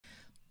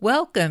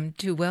Welcome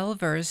to Well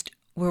Versed,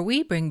 where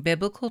we bring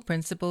biblical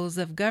principles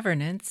of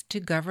governance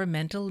to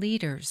governmental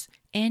leaders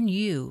and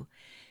you.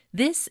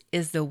 This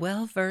is the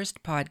Well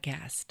Versed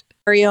podcast.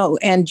 Mario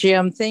and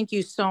Jim, thank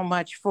you so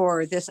much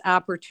for this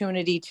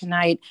opportunity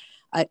tonight.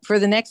 For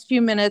the next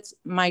few minutes,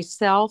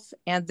 myself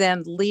and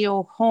then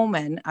Leo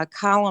Hohmann, a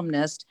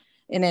columnist,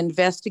 an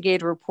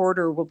investigative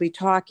reporter, will be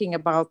talking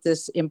about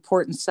this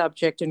important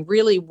subject and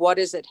really what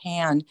is at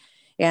hand.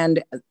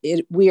 And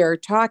we are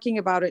talking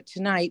about it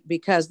tonight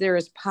because there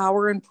is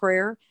power in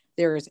prayer.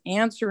 There is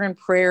answer in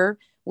prayer.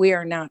 We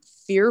are not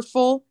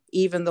fearful,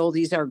 even though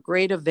these are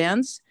great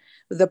events.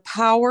 The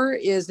power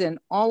is in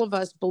all of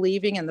us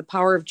believing in the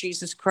power of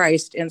Jesus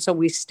Christ. And so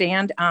we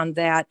stand on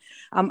that.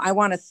 I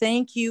want to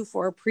thank you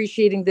for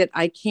appreciating that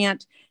I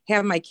can't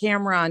have my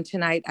camera on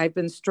tonight. I've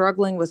been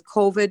struggling with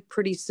COVID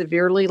pretty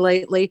severely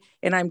lately,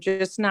 and I'm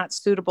just not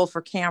suitable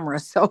for camera.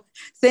 So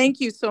thank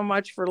you so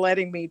much for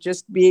letting me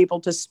just be able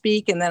to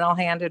speak, and then I'll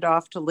hand it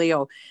off to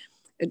Leo.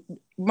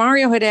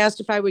 Mario had asked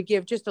if I would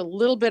give just a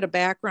little bit of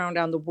background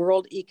on the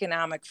World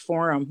Economic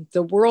Forum.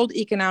 The World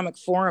Economic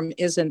Forum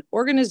is an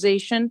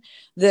organization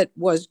that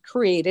was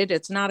created.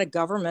 It's not a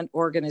government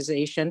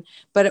organization,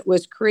 but it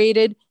was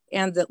created,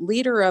 and the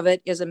leader of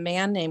it is a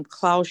man named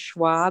Klaus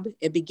Schwab.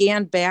 It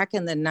began back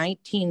in the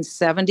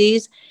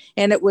 1970s,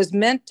 and it was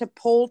meant to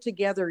pull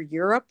together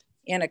Europe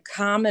in a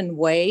common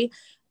way,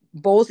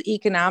 both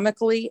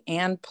economically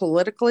and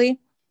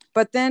politically.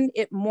 But then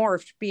it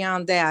morphed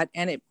beyond that,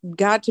 and it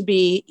got to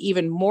be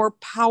even more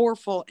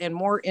powerful and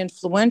more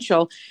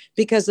influential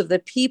because of the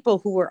people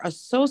who were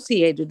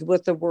associated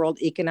with the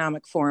World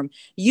Economic Forum.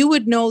 You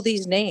would know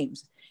these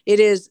names. It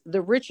is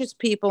the richest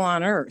people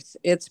on earth.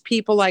 It's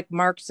people like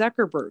Mark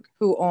Zuckerberg,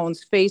 who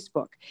owns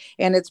Facebook.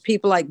 And it's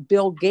people like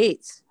Bill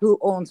Gates, who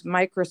owns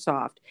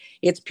Microsoft.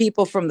 It's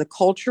people from the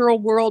cultural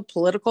world,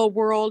 political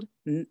world,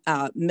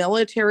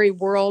 military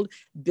world,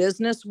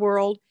 business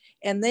world.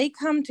 And they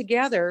come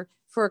together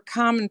for a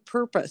common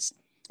purpose.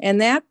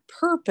 And that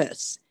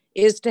purpose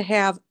is to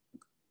have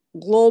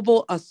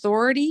global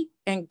authority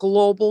and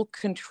global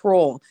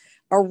control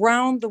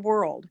around the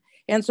world.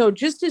 And so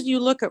just as you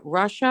look at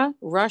Russia,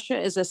 Russia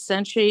is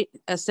essentially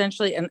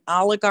an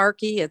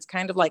oligarchy. It's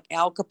kind of like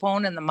Al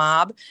Capone and the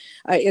mob.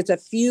 It's a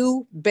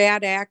few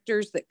bad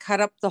actors that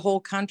cut up the whole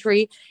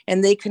country,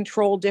 and they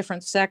control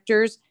different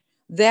sectors.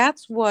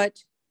 That's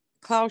what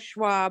Klaus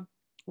Schwab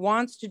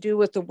wants to do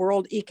with the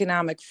World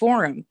Economic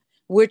Forum,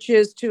 which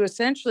is to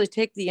essentially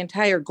take the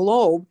entire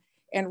globe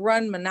and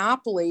run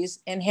monopolies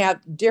and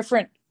have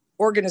different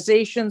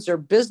organizations or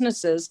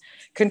businesses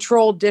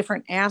control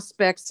different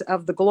aspects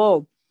of the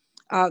globe.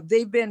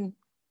 They've been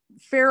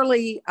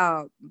fairly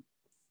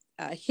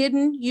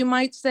hidden, you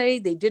might say.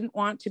 They didn't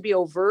want to be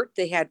overt.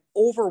 They had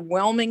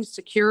overwhelming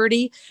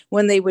security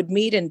when they would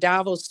meet in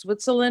Davos,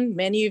 Switzerland.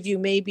 Many of you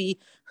maybe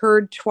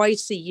heard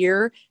twice a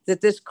year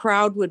that this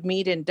crowd would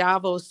meet in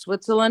Davos,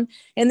 Switzerland,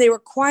 and they were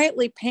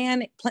quietly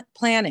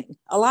planning.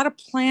 A lot of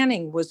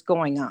planning was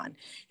going on.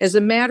 As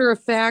a matter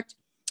of fact,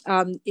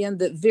 in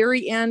the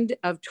very end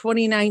of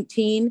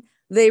 2019,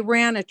 they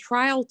ran a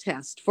trial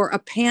test for a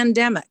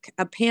pandemic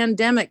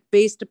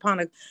based upon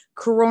a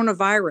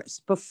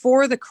coronavirus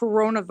before the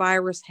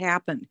coronavirus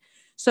happened.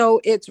 So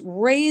it's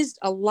raised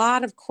a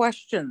lot of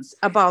questions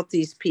about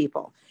these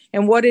people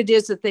and what it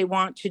is that they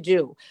want to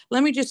do.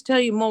 Let me just tell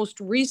you most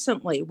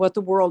recently what the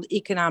World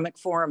Economic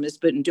Forum has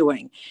been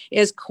doing.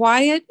 As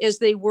quiet as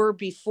they were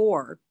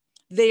before,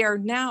 they are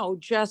now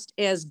just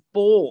as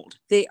bold.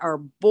 They are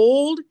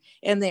bold,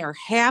 and they are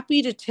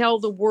happy to tell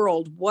the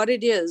world what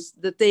it is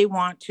that they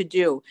want to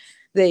do.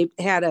 They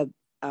had a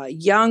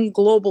young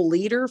global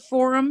leader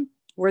forum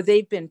where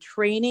they've been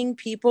training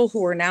people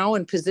who are now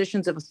in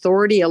positions of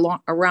authority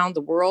around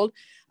the world.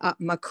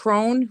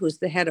 Macron, who's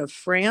the head of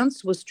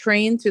France, was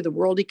trained through the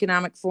World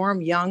Economic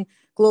Forum, young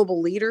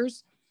global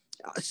leaders.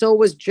 So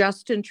was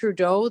Justin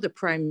Trudeau, the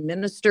Prime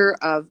Minister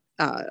of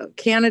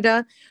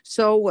Canada.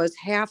 So was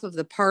half of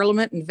the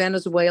parliament in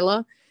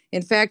Venezuela.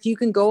 In fact, you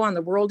can go on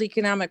the World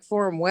Economic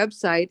Forum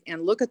website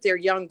and look at their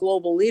young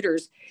global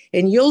leaders,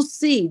 and you'll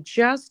see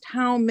just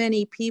how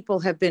many people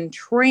have been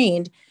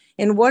trained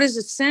in what is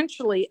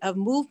essentially a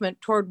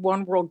movement toward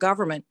one world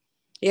government.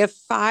 If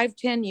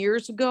 5-10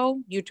 years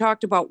ago you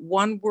talked about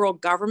one world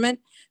government,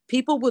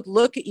 people would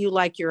look at you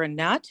like you're a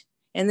nut,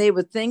 and they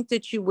would think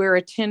that you wear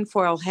a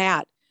tinfoil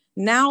hat.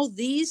 Now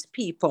these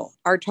people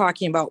are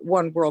talking about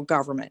one world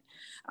government.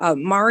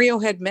 Mario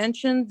had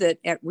mentioned that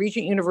at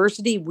Regent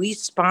University, we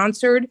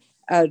sponsored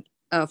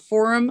a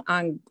forum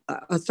on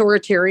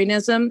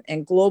authoritarianism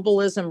and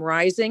globalism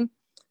rising.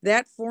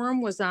 That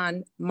forum was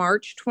on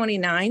March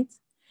 29th.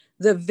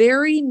 The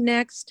very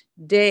next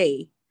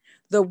day,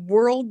 the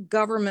World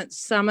Government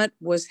Summit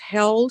was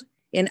held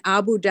in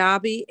Abu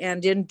Dhabi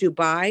and in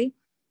Dubai.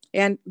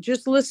 And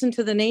just listen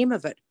to the name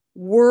of it,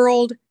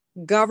 World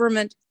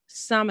Government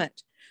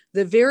Summit.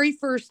 The very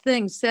first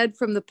thing said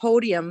from the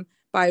podium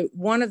by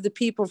one of the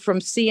people from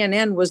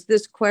CNN was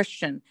this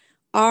question: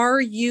 are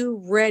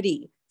you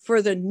ready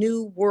for the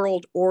new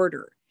world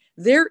order?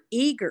 They're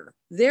eager,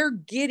 they're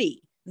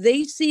giddy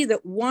They see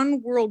that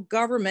one world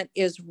government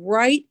is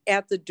right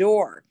at the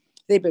door.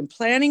 They've been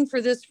planning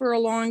for this for a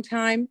long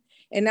time,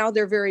 and now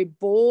they're very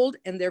bold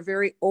and they're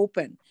very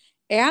open.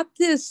 At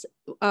this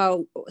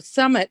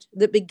summit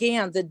that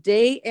began the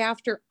day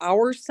after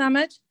our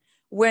summit,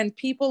 when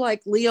people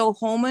like Leo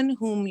Hohmann,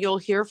 whom you'll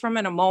hear from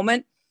in a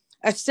moment,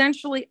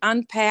 essentially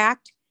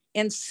unpacked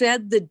and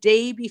said the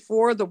day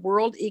before the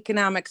World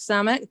Economic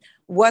Summit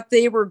what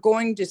they were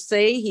going to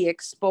say. He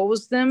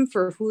exposed them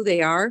for who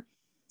they are.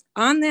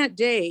 On that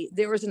day,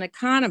 there was an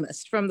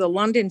economist from the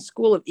London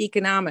School of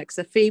Economics,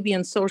 a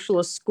Fabian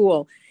socialist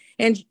school,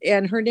 and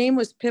her name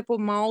was Pippa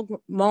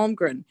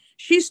Malmgren.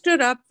 She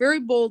stood up very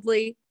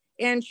boldly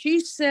and she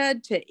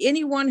said to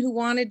anyone who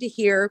wanted to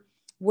hear,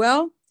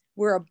 well,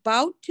 we're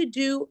about to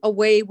do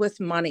away with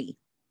money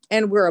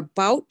and we're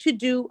about to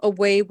do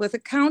away with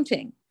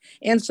accounting.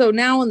 And so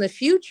now in the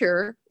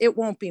future, it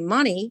won't be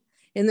money.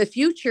 In the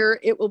future,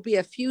 it will be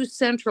a few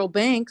central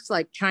banks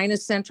like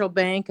China's central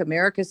bank,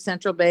 America's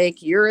central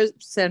bank,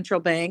 Europe's central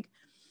bank.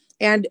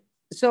 And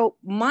so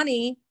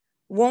money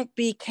won't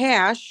be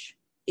cash,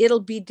 it'll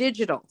be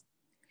digital.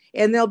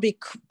 And there'll be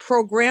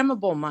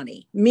programmable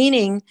money,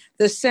 meaning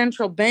the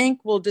central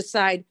bank will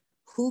decide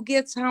who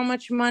gets how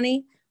much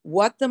money,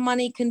 what the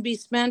money can be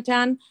spent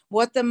on,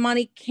 what the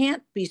money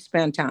can't be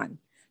spent on.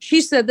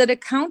 She said that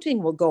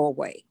accounting will go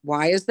away.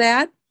 Why is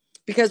that?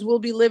 Because we'll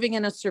be living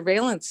in a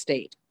surveillance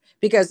state.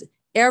 Because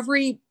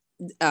every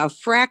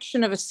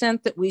fraction of a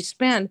cent that we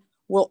spend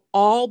will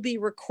all be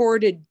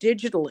recorded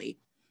digitally,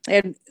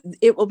 and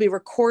it will be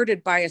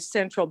recorded by a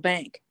central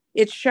bank.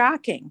 It's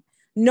shocking.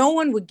 No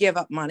one would give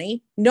up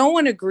money. No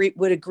one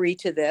would agree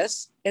to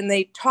this. And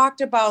they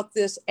talked about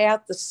this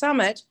at the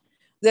summit,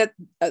 that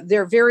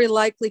there very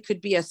likely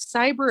could be a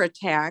cyber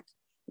attack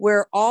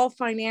where all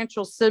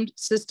financial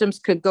systems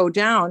could go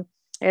down,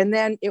 and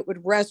then it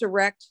would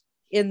resurrect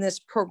in this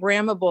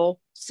programmable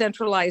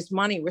centralized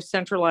money with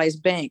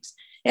centralized banks.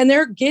 And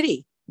they're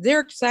giddy.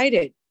 They're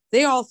excited.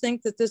 They all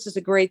think that this is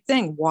a great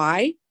thing.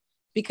 Why?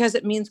 Because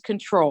it means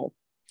control.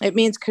 It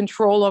means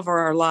control over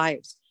our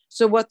lives.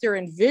 So what they're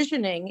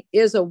envisioning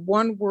is a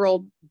one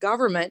world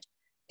government.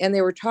 And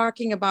they were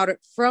talking about it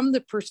from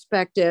the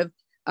perspective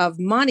of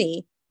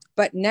money.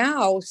 But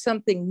now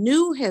something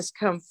new has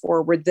come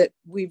forward that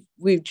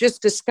we've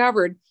just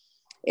discovered.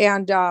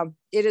 And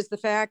it is the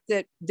fact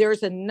that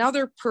there's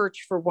another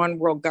perch for one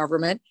world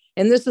government.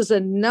 And this is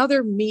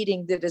another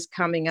meeting that is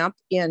coming up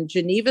in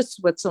Geneva,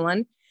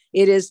 Switzerland.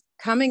 It is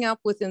coming up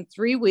within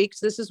 3 weeks.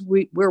 This is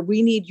where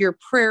we need your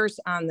prayers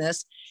on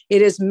this.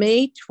 It is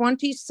May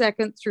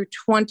 22nd through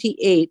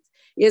 28th.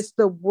 It's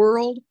the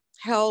World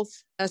Health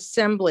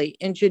Assembly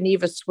in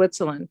Geneva,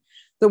 Switzerland.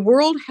 The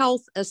World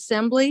Health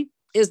Assembly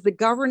is the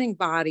governing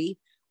body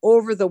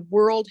over the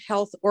World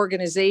Health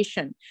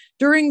Organization.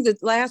 During the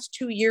last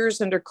 2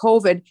 years under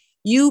COVID,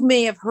 you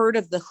may have heard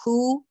of the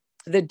WHO,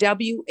 the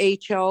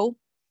WHO,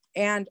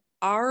 and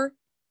our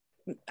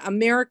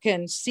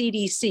American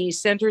CDC,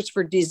 Centers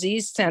for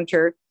Disease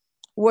Center,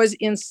 was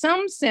in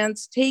some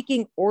sense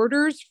taking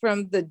orders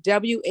from the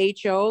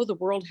WHO, the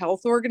World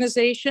Health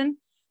Organization,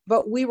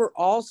 but we were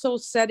also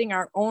setting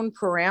our own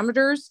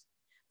parameters.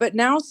 But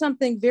now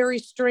something very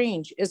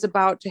strange is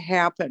about to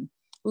happen.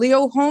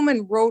 Leo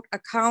Hohmann wrote a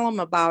column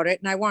about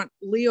it, and I want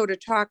Leo to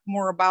talk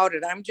more about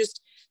it. I'm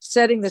just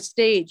setting the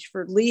stage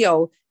for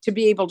Leo to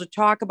be able to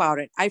talk about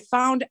it. I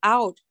found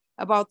out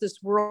about this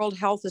World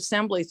Health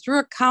Assembly through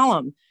a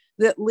column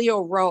that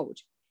Leo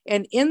wrote.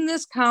 And in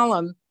this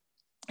column,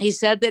 he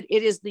said that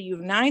it is the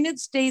United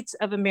States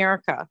of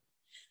America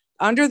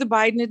under the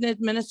Biden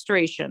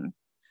administration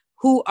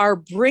who are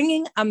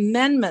bringing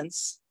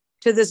amendments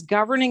to this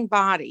governing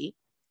body.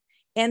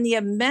 And the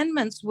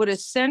amendments would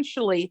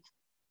essentially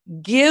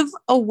give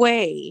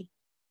away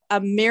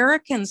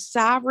American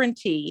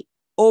sovereignty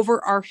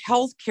over our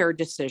healthcare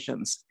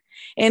decisions.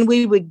 And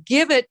we would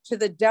give it to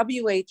the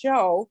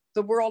WHO,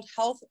 the World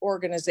Health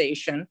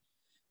Organization,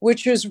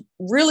 which is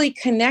really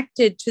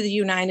connected to the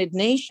United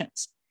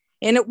Nations.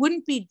 And it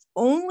wouldn't be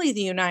only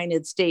the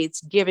United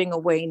States giving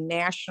away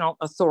national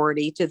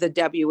authority to the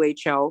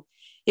WHO.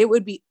 It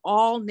would be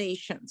all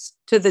nations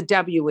to the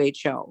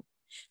WHO,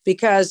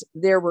 because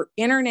there were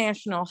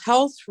international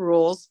health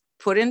rules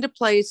put into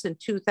place in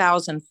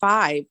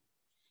 2005.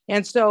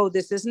 And so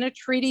this isn't a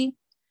treaty.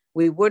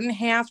 We wouldn't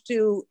have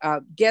to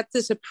get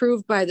this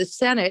approved by the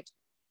Senate.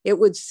 It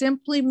would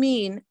simply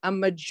mean a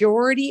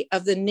majority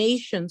of the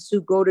nations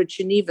who go to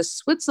Geneva,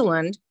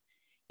 Switzerland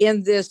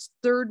in this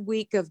third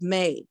week of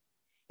May.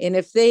 And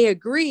if they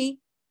agree,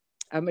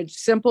 a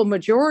simple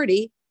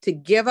majority, to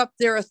give up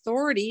their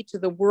authority to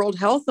the World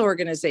Health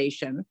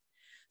Organization,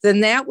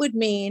 then that would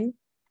mean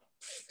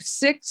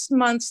 6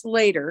 months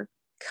later,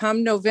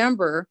 come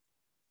November,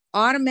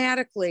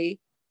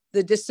 automatically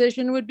the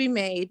decision would be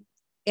made,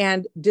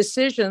 and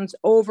decisions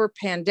over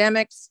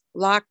pandemics,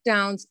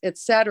 lockdowns,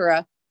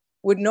 etc.,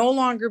 would no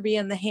longer be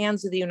in the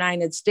hands of the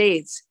United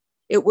States.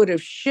 It would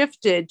have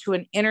shifted to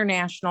an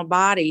international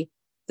body,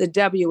 the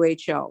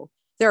WHO.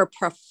 There are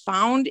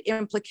profound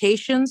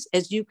implications,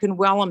 as you can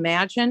well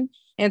imagine.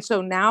 And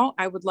so now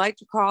I would like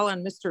to call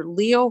on Mr.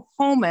 Leo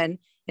Hohmann,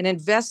 an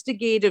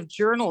investigative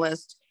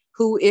journalist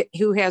who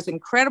has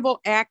incredible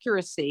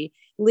accuracy.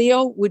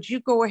 Leo, would you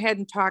go ahead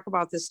and talk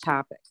about this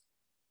topic?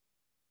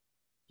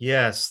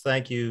 Yes,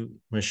 thank you,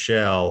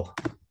 Michelle.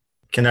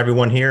 Can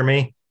everyone hear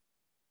me?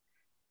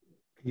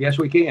 Yes,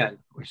 we can.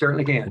 We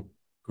certainly can.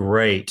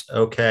 Great.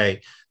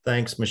 Okay.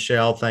 Thanks,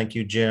 Michelle. Thank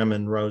you, Jim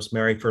and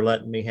Rosemary, for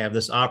letting me have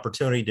this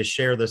opportunity to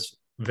share this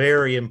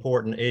very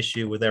important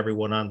issue with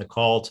everyone on the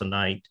call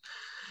tonight.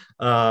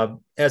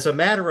 As a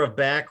matter of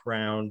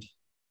background,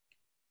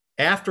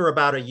 after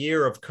about a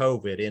year of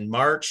COVID, in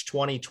March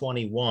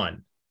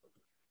 2021,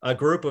 a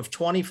group of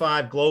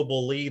 25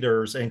 global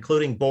leaders,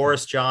 including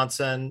Boris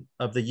Johnson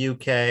of the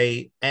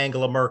UK,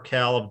 Angela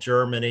Merkel of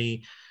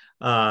Germany,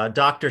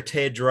 Dr.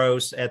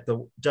 Tedros at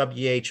the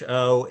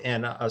WHO,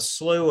 and a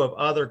slew of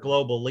other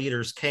global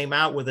leaders came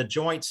out with a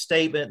joint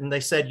statement, and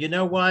they said, you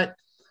know what?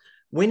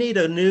 We need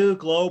a new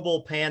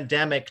global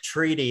pandemic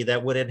treaty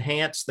that would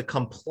enhance the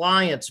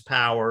compliance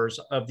powers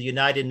of the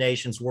United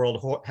Nations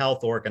World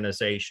Health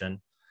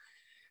Organization.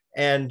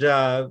 And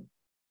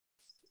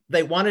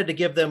they wanted to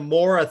give them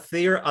more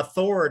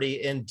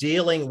authority in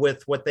dealing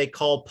with what they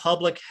call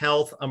public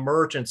health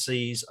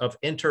emergencies of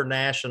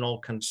international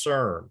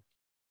concern.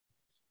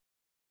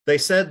 They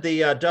said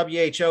the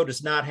WHO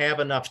does not have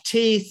enough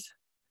teeth,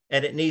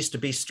 and it needs to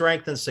be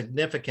strengthened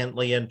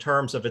significantly in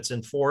terms of its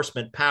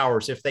enforcement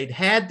powers. If they'd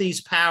had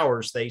these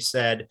powers, they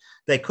said,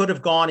 they could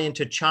have gone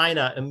into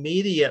China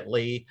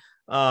immediately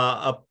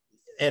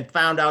and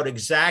found out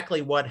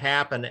exactly what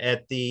happened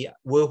at the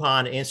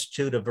Wuhan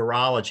Institute of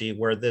Virology,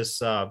 where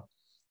this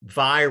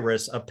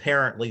virus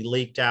apparently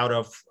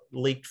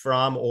leaked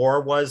from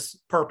or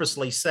was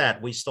purposely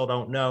set. We still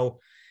don't know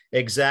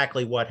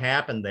exactly what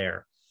happened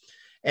there.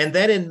 And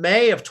then in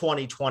May of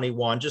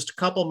 2021, just a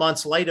couple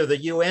months later,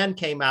 the UN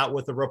came out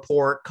with a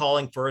report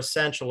calling for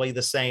essentially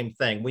the same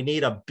thing. We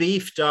need a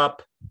beefed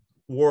up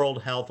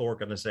World Health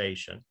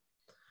Organization.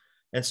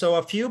 And so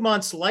a few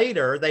months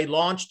later, they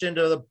launched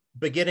into the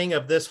beginning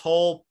of this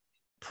whole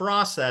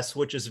process,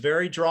 which is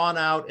very drawn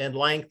out and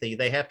lengthy.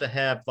 They have to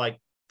have like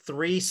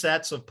 3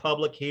 sets of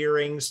public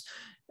hearings.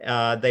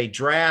 They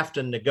draft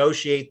and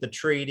negotiate the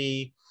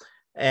treaty.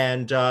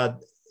 And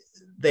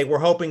they were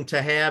hoping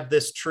to have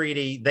this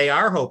treaty. They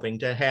are hoping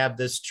to have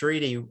this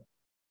treaty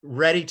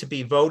ready to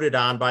be voted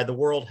on by the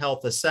World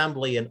Health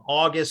Assembly in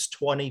August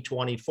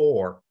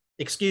 2024.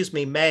 Excuse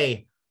me,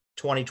 May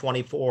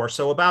 2024.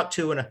 So about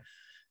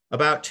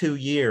 2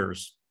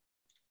 years.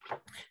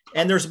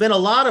 And there's been a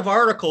lot of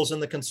articles in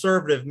the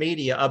conservative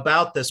media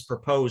about this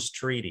proposed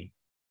treaty.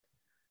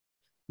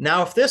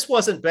 Now, if this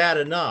wasn't bad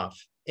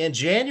enough, in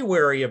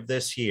January of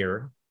this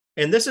year,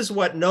 and this is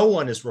what no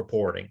one is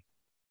reporting,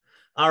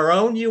 our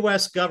own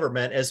US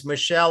government, as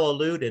Michelle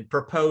alluded,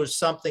 proposed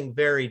something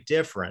very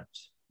different.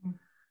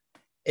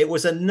 It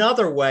was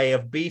another way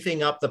of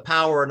beefing up the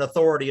power and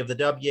authority of the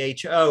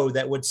WHO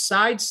that would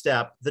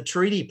sidestep the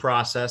treaty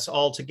process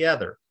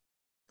altogether.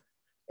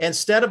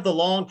 Instead of the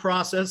long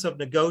process of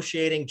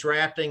negotiating,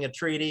 drafting a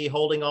treaty,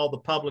 holding all the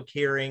public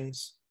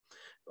hearings,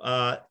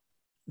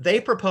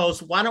 they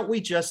proposed, why don't we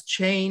just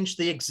change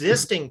the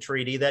existing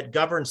treaty that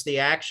governs the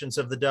actions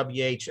of the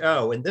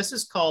WHO? And this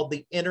is called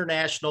the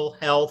International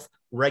Health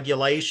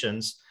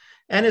Regulations.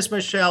 And as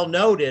Michelle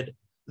noted,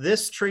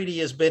 this treaty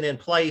has been in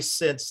place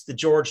since the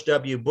George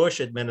W.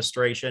 Bush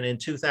administration in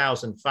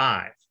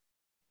 2005.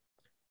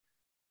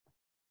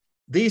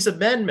 These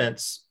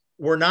amendments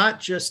were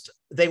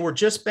they were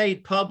just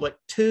made public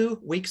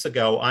 2 weeks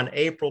ago on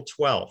April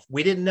 12th.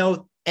 We didn't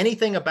know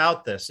anything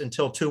about this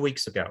until 2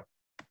 weeks ago,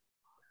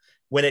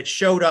 when it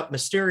showed up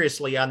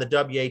mysteriously on the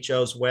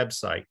WHO's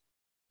website.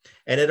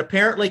 And it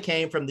apparently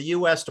came from the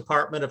US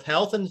Department of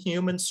Health and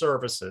Human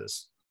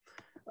Services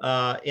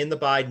in the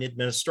Biden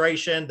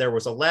administration. There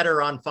was a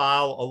letter on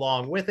file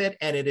along with it,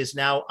 and it is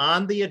now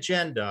on the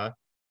agenda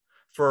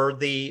for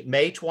the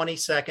May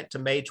 22nd to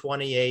May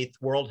 28th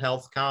World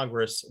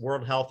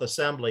Health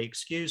Assembly,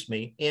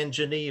 in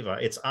Geneva.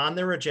 It's on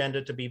their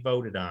agenda to be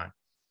voted on.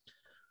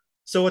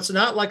 So it's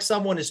not like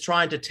someone is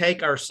trying to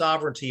take our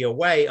sovereignty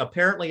away.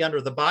 Apparently,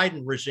 under the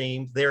Biden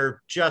regime,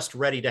 they're just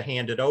ready to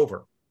hand it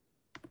over.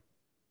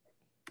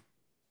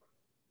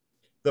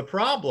 The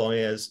problem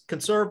is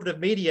conservative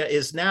media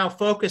is now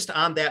focused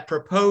on that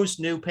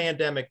proposed new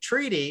pandemic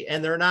treaty,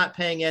 and they're not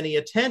paying any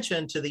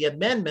attention to the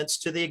amendments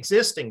to the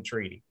existing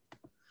treaty.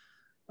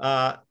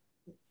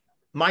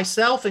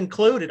 Myself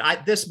included,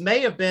 this may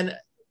have been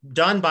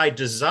done by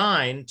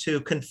design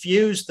to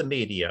confuse the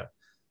media,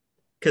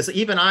 because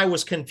even I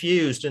was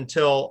confused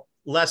until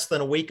less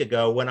than a week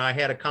ago when I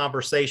had a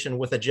conversation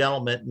with a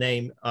gentleman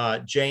named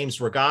James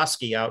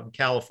Rogoski out in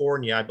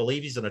California. I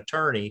believe he's an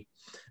attorney.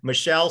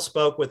 Michelle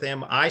spoke with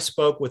him, I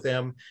spoke with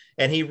him,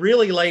 and he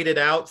really laid it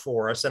out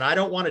for us. And I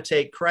don't want to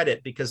take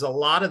credit because a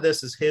lot of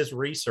this is his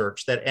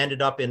research that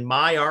ended up in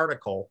my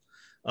article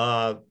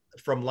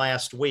from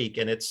last week.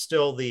 And it's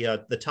still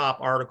the top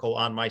article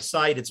on my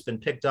site. It's been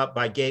picked up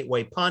by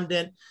Gateway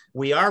Pundit.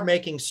 We are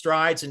making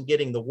strides in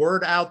getting the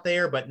word out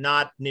there, but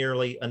not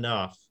nearly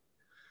enough.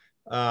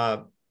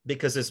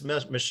 because as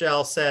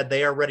Michelle said,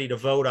 they are ready to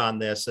vote on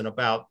this in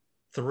about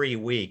 3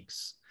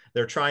 weeks.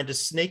 They're trying to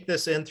sneak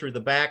this in through the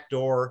back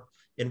door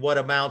in what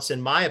amounts,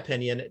 in my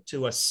opinion,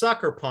 to a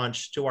sucker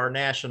punch to our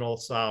national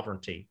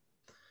sovereignty.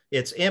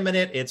 It's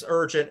imminent, it's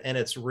urgent, and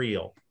it's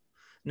real.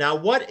 Now,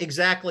 what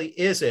exactly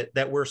is it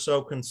that we're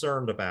so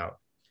concerned about?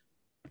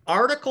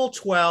 Article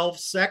 12,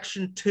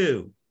 Section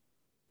 2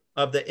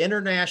 of the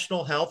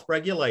International Health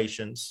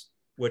Regulations,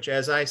 which,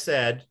 as I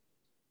said,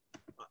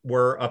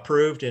 were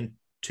approved in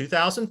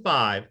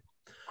 2005,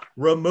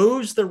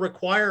 removes the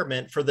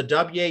requirement for the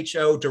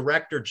WHO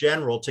Director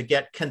General to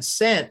get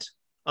consent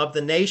of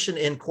the nation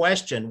in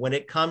question when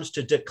it comes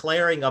to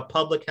declaring a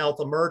public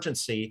health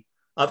emergency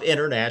of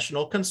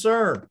international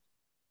concern.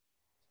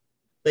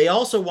 They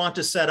also want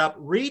to set up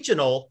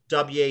regional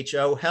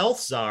WHO health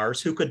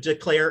czars who could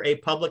declare a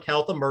public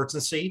health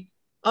emergency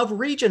of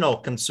regional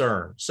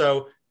concern.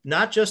 So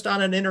not just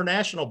on an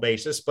international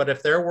basis, but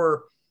if there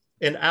were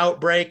an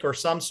outbreak or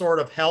some sort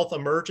of health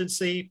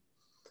emergency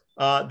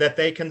that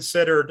they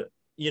considered,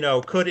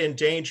 could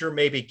endanger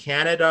maybe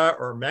Canada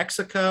or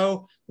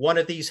Mexico, one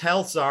of these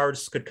health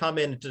czars could come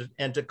in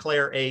and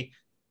declare a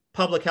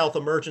public health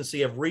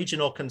emergency of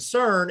regional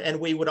concern, and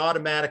we would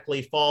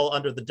automatically fall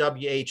under the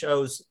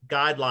WHO's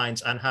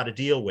guidelines on how to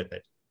deal with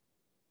it.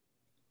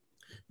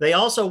 They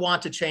also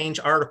want to change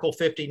Article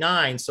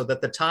 59 so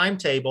that the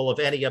timetable of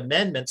any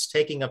amendments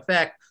taking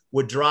effect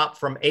would drop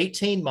from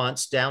 18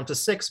 months down to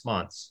 6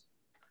 months.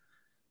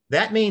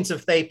 That means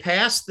if they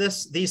pass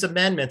these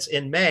amendments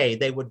in May,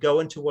 they would go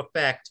into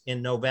effect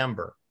in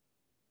November.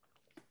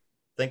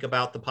 Think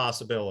about the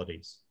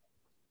possibilities.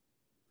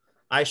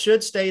 I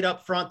should state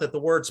up front that the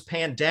words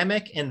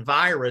pandemic and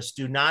virus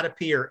do not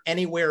appear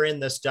anywhere in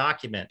this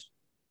document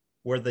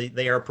where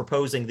they are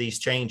proposing these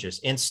changes.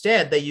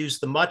 Instead, they use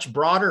the much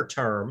broader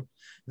term.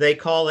 They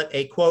call it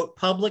a, quote,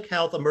 public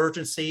health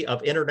emergency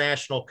of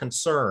international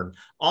concern.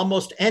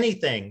 Almost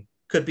anything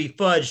could be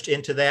fudged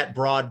into that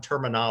broad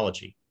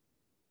terminology.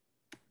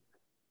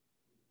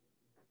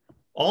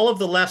 All of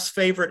the left's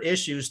favorite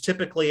issues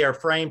typically are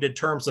framed in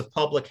terms of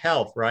public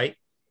health, right?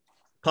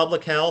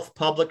 Public health,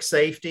 public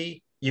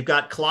safety. You've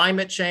got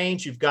climate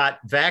change. You've got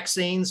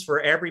vaccines for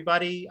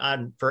everybody,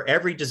 for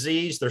every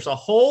disease. There's a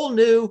whole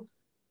new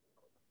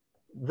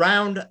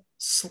round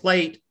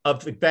slate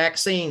of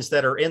vaccines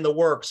that are in the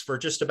works for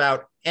just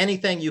about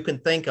anything you can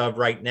think of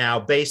right now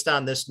based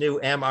on this new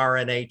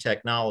mRNA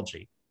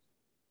technology.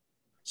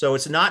 So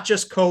it's not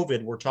just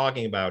COVID we're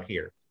talking about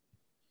here.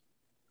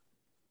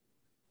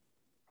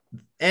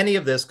 Any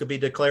of this could be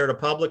declared a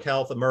public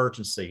health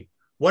emergency.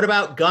 What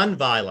about gun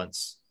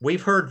violence?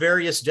 We've heard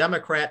various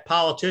Democrat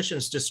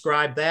politicians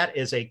describe that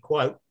as a,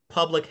 quote,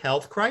 public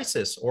health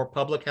crisis or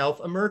public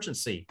health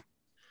emergency.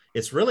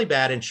 It's really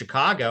bad in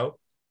Chicago.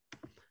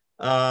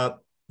 The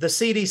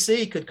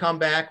CDC could come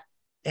back.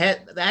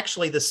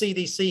 Actually, the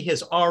CDC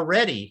has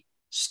already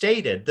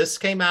stated, this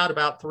came out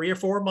about 3 or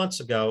 4 months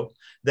ago,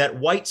 that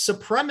white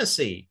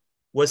supremacy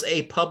was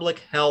a public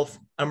health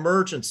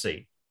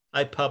emergency,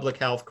 a public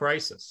health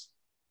crisis.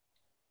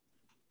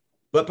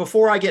 But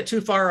before I get too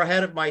far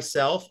ahead of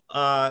myself,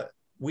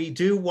 we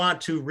do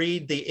want to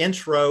read the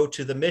intro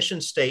to the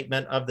mission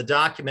statement of the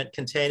document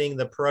containing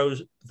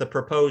the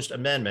proposed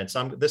amendments.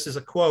 This is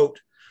a quote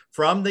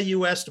from the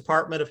U.S.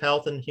 Department of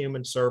Health and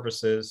Human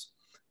Services,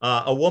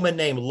 a woman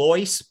named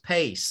Lois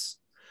Pace.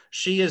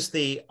 She is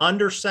the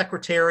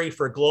Undersecretary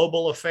for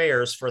Global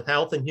Affairs for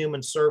Health and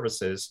Human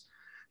Services.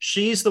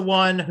 She's the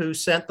one who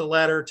sent the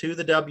letter to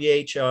the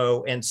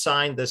WHO and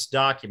signed this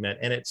document.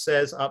 And it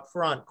says up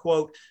front,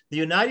 quote, the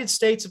United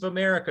States of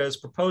America is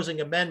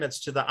proposing amendments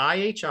to the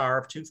IHR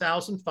of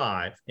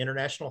 2005,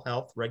 International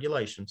Health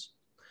Regulations.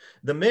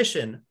 The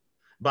mission,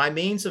 by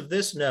means of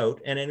this note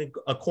and in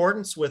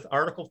accordance with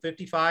Article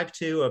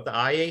 55.2 of the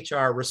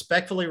IHR,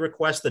 respectfully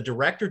requests the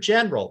Director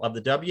General of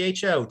the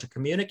WHO to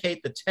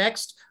communicate the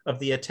text of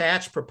the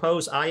attached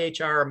proposed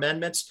IHR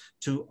amendments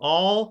to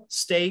all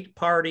state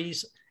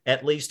parties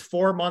at least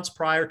 4 months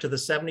prior to the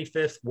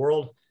 75th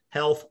World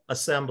Health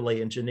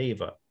Assembly in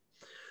Geneva.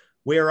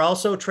 We are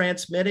also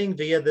transmitting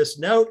via this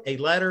note a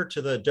letter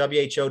to the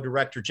WHO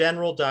Director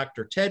General,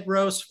 Dr.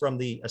 Tedros, from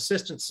the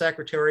Assistant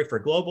Secretary for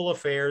Global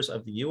Affairs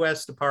of the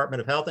U.S.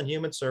 Department of Health and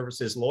Human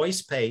Services,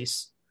 Lois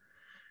Pace,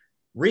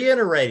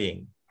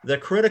 reiterating the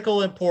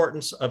critical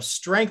importance of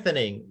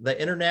strengthening the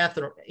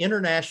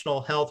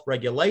international health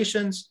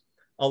regulations,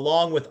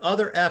 along with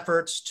other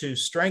efforts to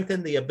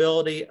strengthen the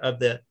ability of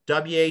the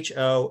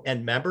WHO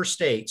and member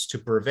states to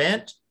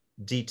prevent,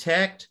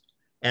 detect,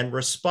 and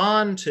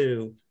respond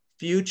to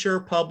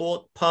future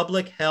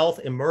public health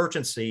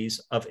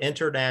emergencies of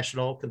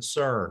international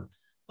concern,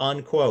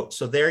 unquote.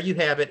 So there you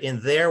have it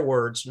in their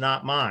words,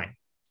 not mine.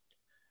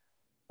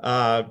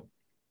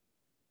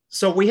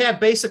 So we have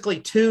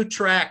basically two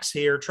tracks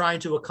here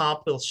trying to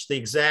accomplish the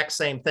exact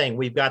same thing.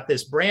 We've got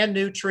this brand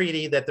new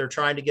treaty that they're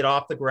trying to get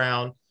off the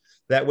ground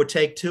that would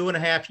take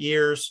 2.5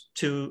 years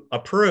to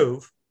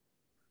approve.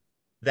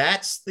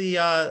 That's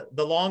the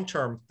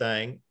long-term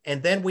thing.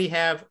 And then we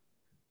have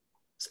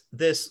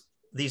this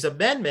these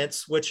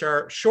amendments, which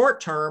are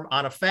short term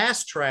on a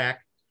fast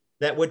track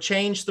that would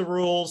change the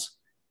rules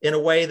in a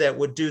way that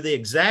would do the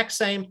exact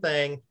same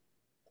thing,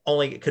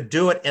 only it could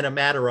do it in a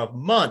matter of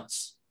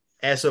months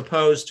as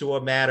opposed to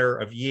a matter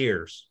of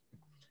years.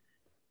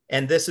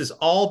 And this is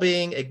all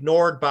being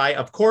ignored by,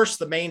 of course,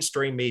 the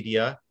mainstream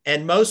media,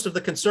 and most of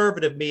the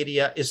conservative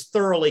media is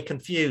thoroughly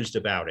confused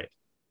about it.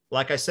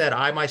 Like I said,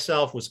 I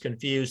myself was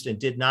confused and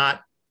did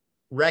not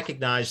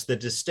recognize the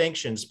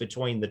distinctions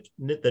between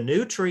the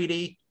new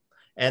treaty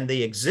and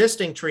the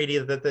existing treaty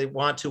that they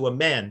want to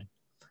amend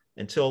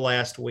until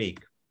last week.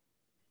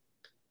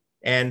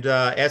 And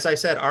as I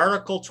said,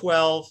 Article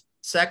 12,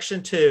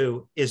 Section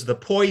 2 is the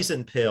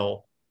poison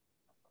pill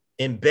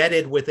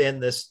embedded within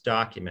this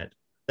document.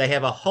 They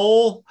have a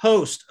whole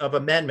host of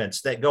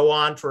amendments that go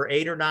on for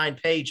 8 or 9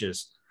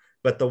 pages,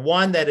 but the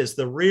one that is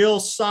the real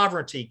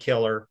sovereignty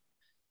killer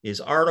is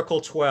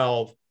Article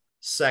 12,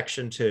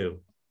 Section 2.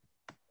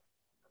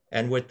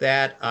 And with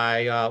that,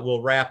 I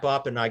will wrap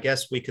up, and I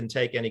guess we can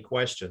take any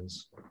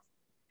questions.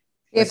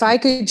 If I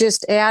could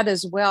just add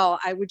as well,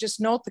 I would just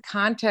note the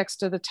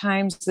context of the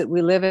times that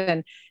we live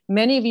in.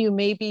 Many of you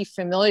may be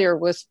familiar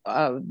with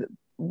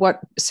what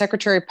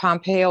Secretary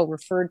Pompeo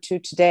referred to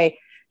today.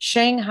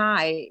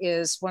 Shanghai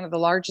is one of the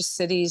largest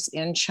cities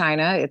in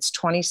China. It's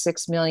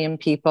 26 million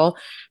people.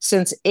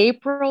 Since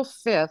April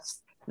 5th,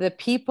 the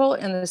people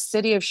in the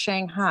city of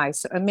Shanghai,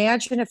 so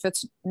imagine if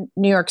it's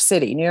New York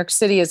City. New York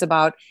City is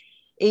about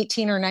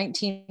 18 or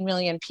 19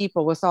 million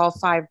people with all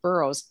 5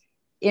 boroughs.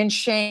 In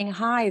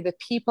Shanghai, the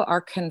people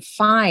are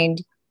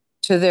confined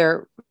to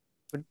their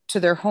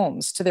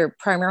homes,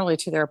 primarily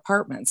to their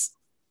apartments.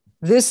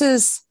 This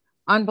is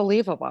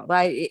unbelievable.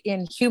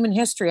 In human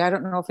history, I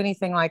don't know if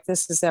anything like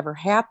this has ever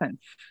happened.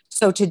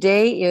 So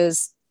today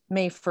is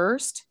May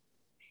 1st,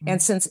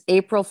 and since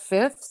April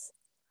 5th,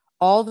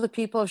 all the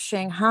people of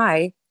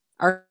Shanghai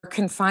are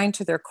confined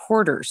to their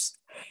quarters.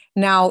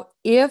 Now,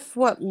 if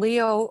what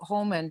Leo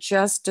Hohmann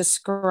just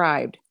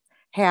described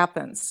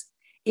happens,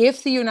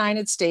 if the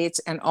United States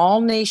and all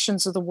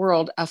nations of the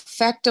world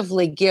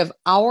effectively give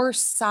our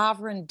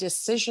sovereign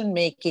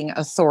decision-making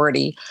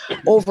authority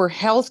over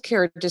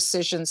healthcare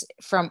decisions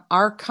from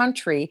our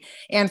country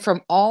and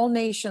from all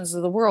nations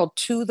of the world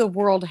to the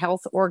World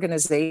Health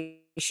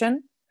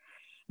Organization,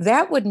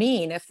 that would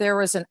mean if there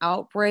was an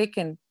outbreak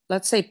in,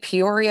 let's say,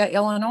 Peoria,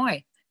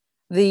 Illinois,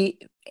 the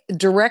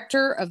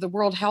director of the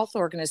World Health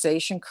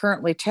Organization,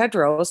 currently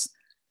Tedros,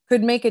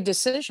 could make a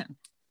decision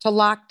to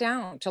lock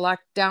down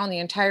the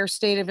entire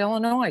state of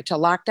Illinois, to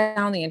lock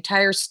down the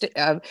entire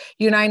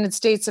United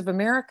States of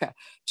America,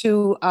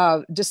 to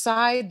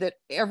decide that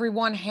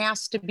everyone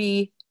has to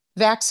be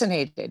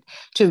vaccinated.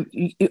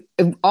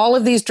 All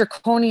of these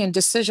draconian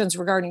decisions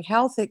regarding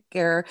health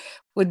care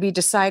would be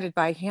decided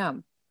by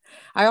him.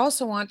 I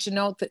also want to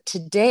note that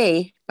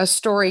today a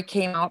story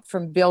came out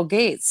from Bill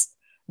Gates.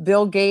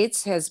 Bill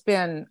Gates has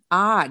been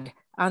odd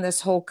on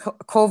this whole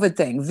COVID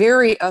thing,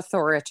 very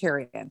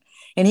authoritarian.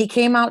 And he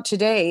came out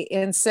today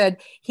and said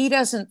he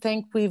doesn't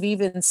think we've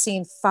even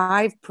seen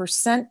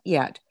 5%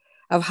 yet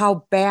of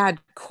how bad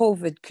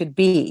COVID could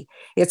be.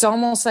 It's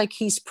almost like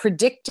he's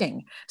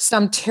predicting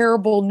some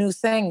terrible new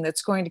thing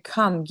that's going to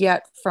come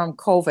yet from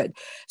COVID.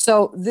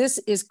 So this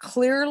is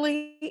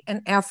clearly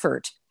an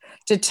effort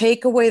to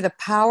take away the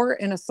power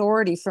and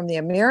authority from the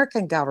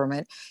American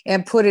government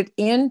and put it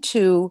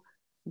into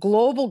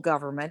global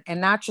government, and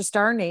not just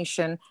our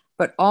nation,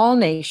 but all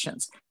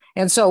nations.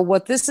 And so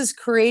what this is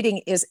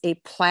creating is a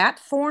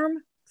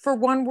platform for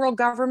one world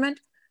government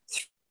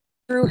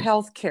through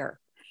healthcare.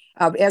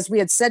 As we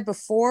had said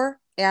before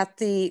at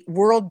the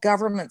World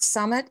Government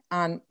Summit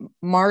on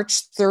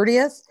March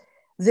 30th,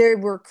 they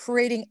were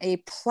creating a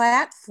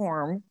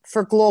platform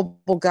for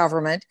global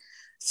government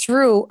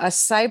through a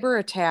cyber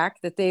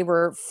attack that they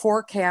were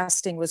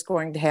forecasting was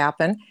going to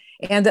happen,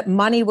 and that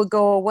money would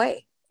go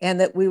away, and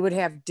that we would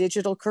have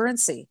digital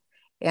currency,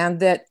 and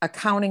that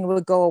accounting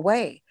would go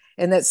away,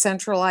 and that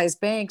centralized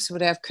banks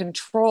would have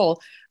control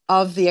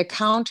of the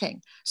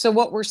accounting. So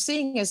what we're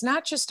seeing is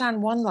not just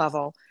on one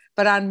level,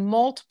 but on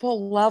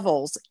multiple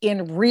levels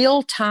in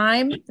real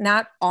time,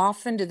 not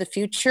off into the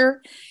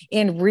future,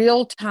 in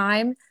real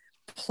time,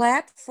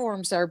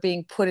 platforms are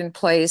being put in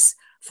place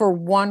for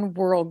one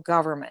world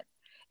government.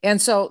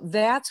 And so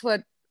that's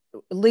what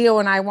Leo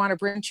and I want to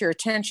bring to your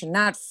attention,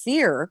 not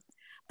fear,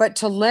 but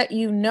to let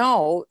you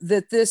know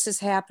that this is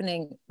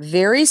happening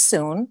very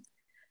soon,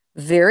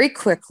 very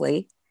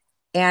quickly,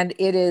 and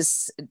it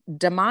is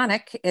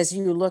demonic as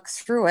you look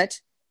through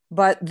it.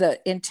 But the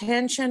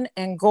intention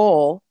and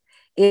goal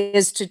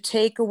is to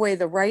take away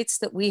the rights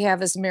that we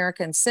have as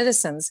American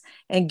citizens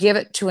and give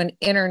it to an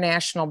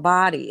international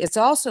body. It's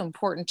also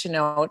important to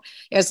note,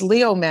 as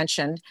Leo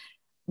mentioned,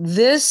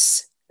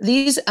 these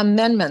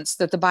amendments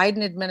that the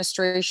Biden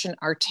administration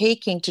are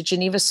taking to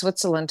Geneva,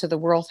 Switzerland, to the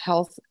World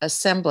Health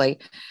Assembly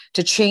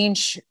to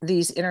change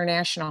these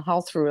international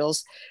health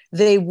rules,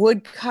 they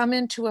would come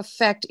into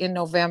effect in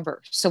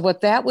November. So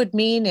what that would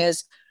mean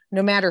is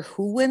no matter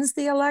who wins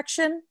the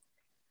election,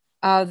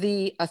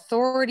 the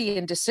authority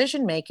and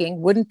decision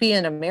making wouldn't be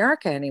in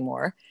America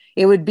anymore.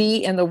 It would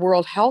be in the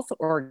World Health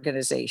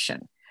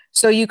Organization.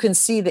 So you can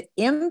see the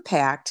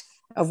impact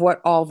of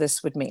what all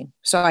this would mean.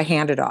 So I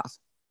hand it off.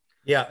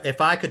 Yeah,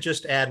 if I could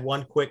just add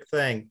one quick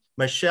thing.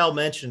 Michelle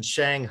mentioned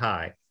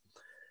Shanghai.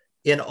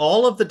 In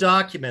all of the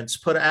documents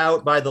put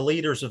out by the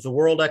leaders of the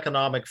World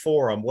Economic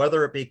Forum,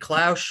 whether it be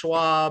Klaus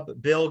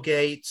Schwab, Bill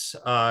Gates,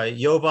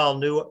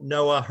 Yuval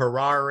Noah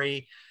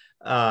Harari,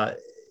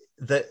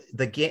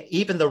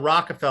 even the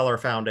Rockefeller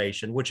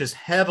Foundation, which is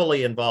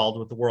heavily involved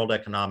with the World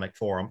Economic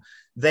Forum,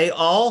 they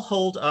all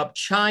hold up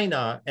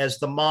China as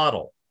the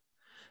model.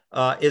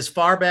 As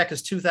far back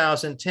as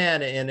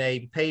 2010, in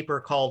a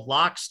paper called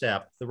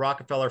Lockstep, the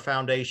Rockefeller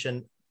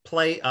Foundation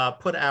put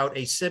out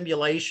a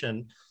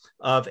simulation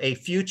of a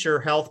future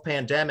health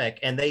pandemic,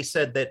 and they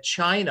said that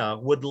China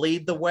would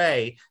lead the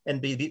way and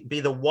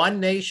be the one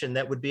nation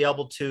that would be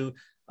able to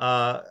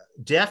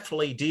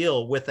deftly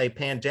deal with a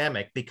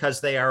pandemic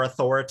because they are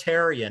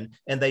authoritarian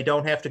and they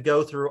don't have to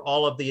go through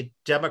all of the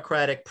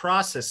democratic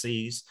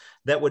processes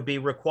that would be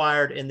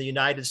required in the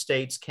United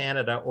States,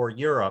 Canada, or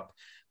Europe.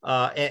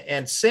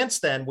 And since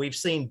then, we've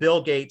seen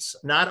Bill Gates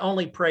not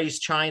only praise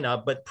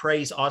China, but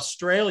praise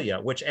Australia,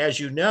 which, as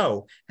you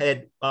know,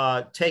 had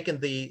taken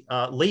the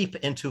leap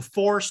into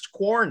forced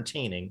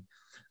quarantining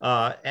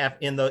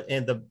in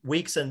the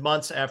weeks and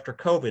months after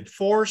COVID,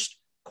 forced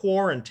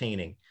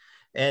quarantining.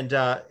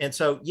 And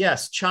so,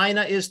 yes,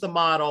 China is the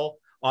model.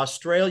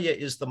 Australia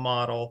is the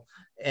model.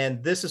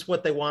 And this is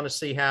what they want to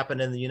see happen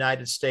in the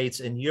United States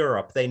and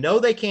Europe. They know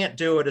they can't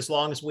do it as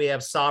long as we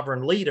have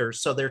sovereign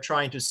leaders. So they're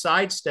trying to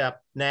sidestep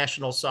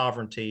national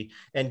sovereignty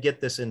and get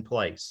this in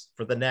place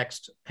for the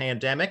next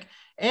pandemic.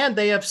 And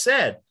they have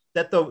said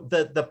that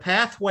the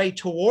pathway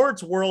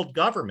towards world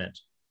government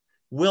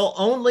will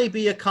only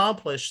be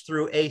accomplished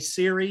through a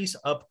series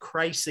of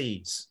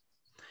crises.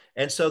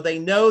 And so they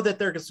know that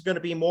there's going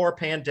to be more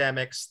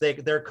pandemics.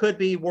 There could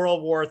be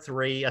World War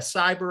III, a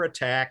cyber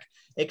attack.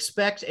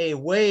 Expect a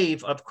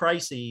wave of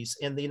crises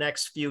in the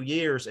next few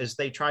years as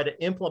they try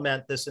to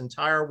implement this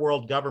entire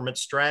world government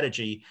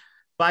strategy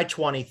by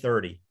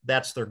 2030.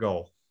 That's their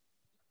goal.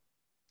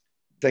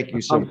 Thank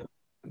you so much.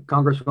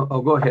 Congressman,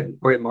 go ahead.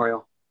 Go ahead,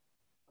 Mario.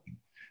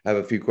 I have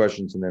a few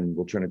questions and then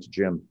we'll turn it to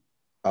Jim.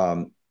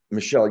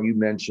 Michelle, you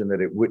mentioned that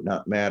it would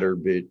not matter,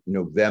 but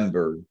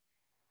November,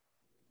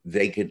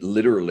 they could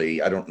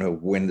literally, I don't know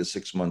when the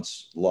 6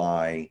 months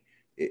lie,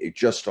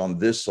 just on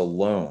this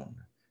alone,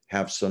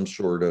 have some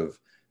sort of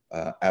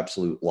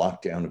absolute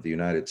lockdown of the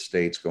United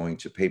States, going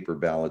to paper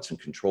ballots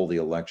and control the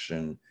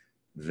election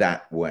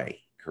that way,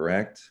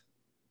 correct?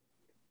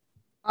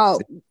 Oh,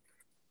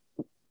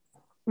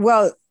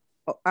 well,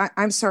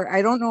 I'm sorry.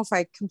 I don't know if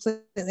I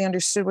completely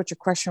understood what your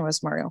question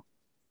was, Mario.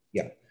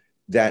 Yeah,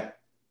 that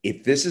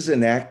if this is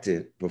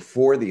enacted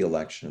before the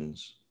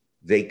elections,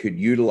 they could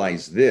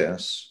utilize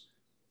this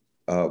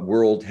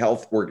World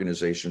Health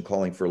Organization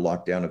calling for a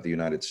lockdown of the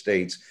United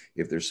States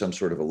if there's some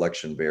sort of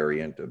election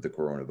variant of the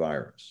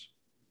coronavirus.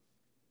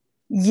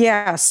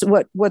 Yes.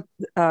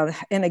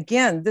 And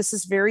again, this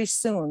is very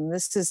soon.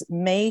 This is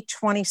May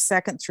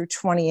 22nd through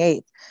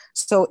 28th.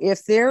 So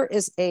if there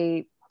is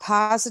a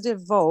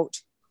positive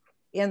vote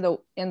in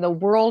the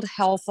World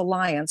Health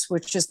Alliance,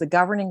 which is the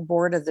governing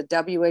board of the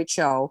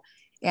WHO,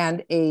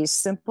 and a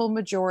simple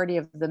majority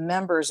of the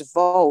members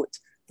vote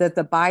that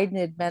the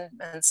Biden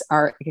amendments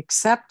are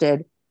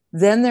accepted,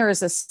 then there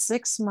is a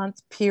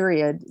 6-month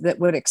period that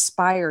would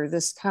expire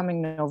this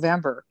coming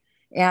November.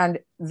 And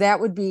that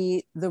would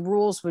be, the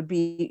rules would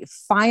be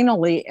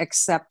finally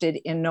accepted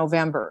in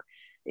November.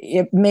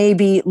 It may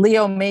be,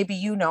 Leo, maybe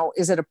you know,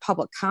 is it a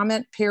public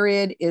comment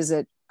period?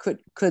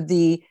 Could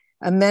the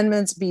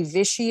amendments be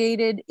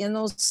vitiated in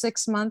those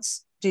 6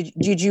 months?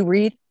 Did you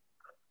read?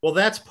 Well,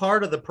 that's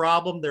part of the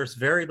problem. There's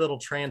very little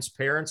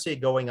transparency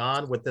going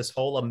on with this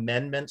whole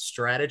amendment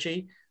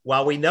strategy.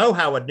 While we know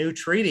how a new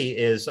treaty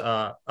is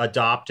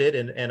adopted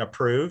and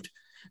approved,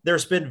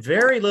 there's been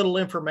very little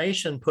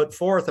information put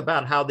forth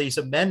about how these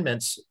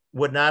amendments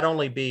would not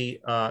only be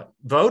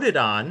voted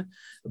on,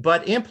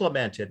 but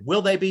implemented.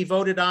 Will they be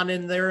voted on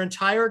in their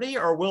entirety,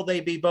 or will they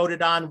be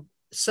voted on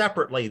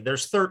separately?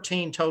 There's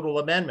 13 total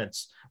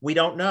amendments. We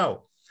don't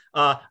know.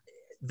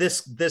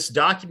 This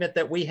document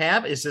that we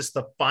have, is this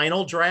the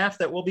final draft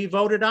that will be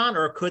voted on,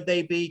 or could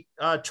they be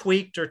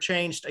tweaked or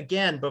changed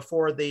again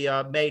before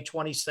the May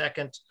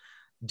 22nd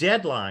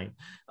deadline?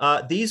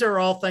 These are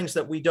all things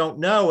that we don't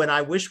know, and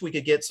I wish we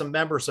could get some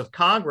members of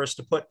Congress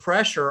to put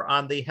pressure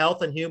on the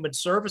Health and Human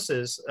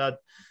Services,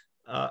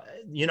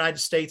 United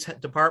States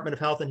Department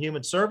of Health and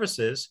Human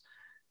Services.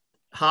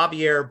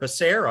 Javier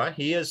Becerra,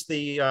 he is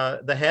the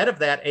head of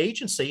that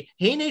agency.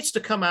 He needs to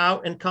come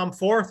out and come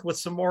forth with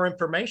some more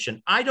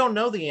information. I don't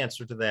know the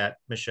answer to that,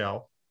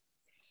 Michelle.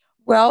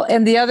 Well,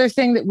 and the other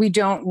thing that we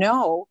don't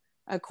know,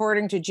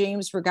 according to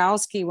James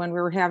Rogowski, when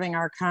we were having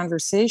our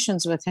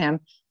conversations with him,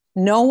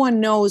 no one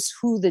knows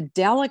who the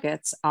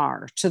delegates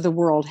are to the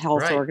World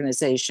Health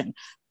Organization.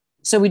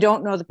 So we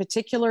don't know the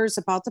particulars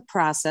about the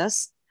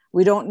process.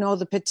 We don't know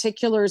the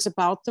particulars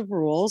about the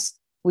rules.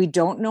 We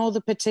don't know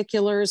the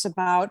particulars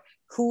about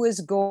who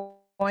is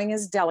going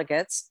as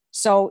delegates.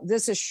 So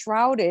this is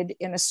shrouded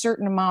in a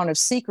certain amount of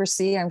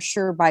secrecy, I'm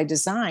sure by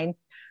design.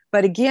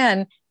 But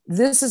again,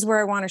 this is where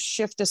I want to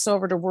shift us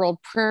over to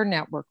World Prayer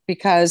Network,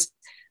 because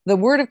the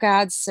Word of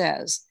God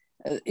says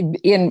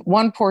in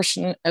one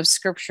portion of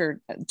Scripture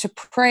to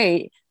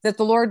pray that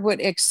the Lord would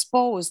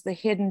expose the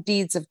hidden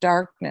deeds of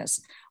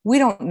darkness. We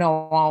don't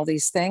know all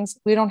these things.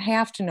 We don't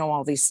have to know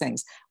all these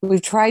things.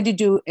 We've tried to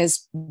do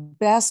as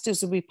best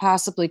as we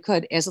possibly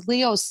could. As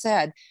Leo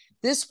said,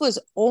 this was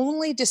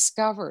only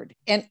discovered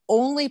and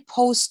only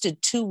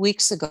posted 2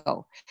 weeks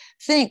ago.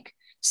 Think,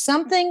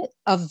 something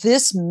of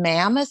this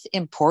mammoth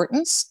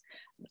importance,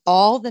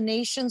 all the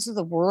nations of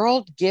the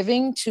world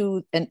giving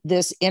to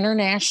this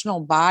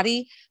international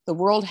body, the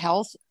World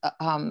Health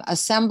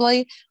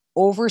Assembly,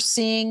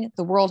 overseeing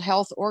the World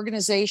Health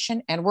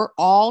Organization, and we're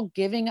all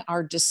giving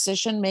our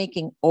decision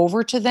making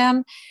over to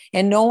them,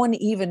 and no one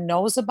even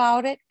knows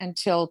about it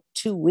until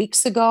 2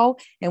 weeks ago,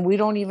 and we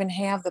don't even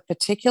have the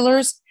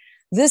particulars.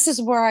 This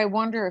is where I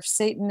wonder if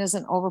Satan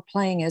isn't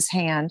overplaying his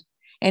hand,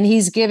 and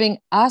he's giving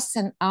us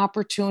an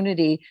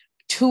opportunity,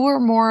 2 or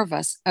more of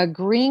us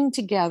agreeing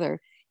together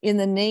in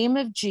the name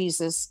of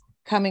Jesus,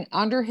 coming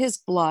under his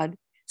blood,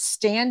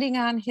 standing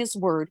on his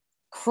word,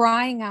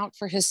 crying out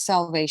for his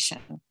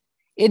salvation.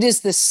 It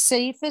is the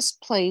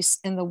safest place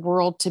in the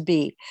world to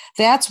be.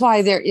 That's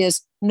why there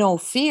is no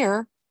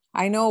fear.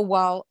 I know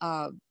while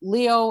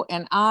Leo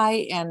and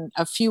I and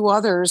a few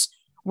others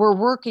were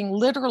working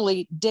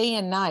literally day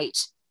and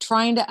night,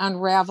 trying to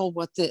unravel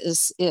what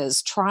this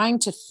is, trying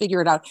to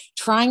figure it out,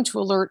 trying to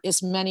alert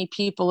as many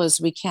people as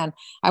we can.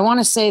 I want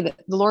to say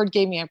that the Lord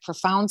gave me a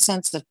profound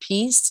sense of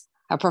peace,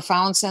 a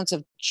profound sense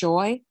of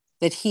joy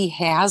that he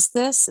has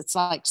this. It's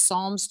like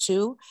Psalms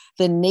 2.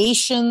 The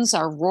nations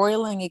are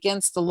roiling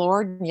against the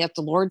Lord, and yet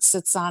the Lord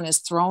sits on his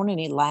throne and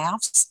he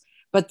laughs.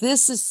 But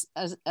this is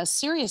a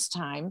serious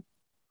time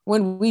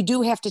when we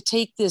do have to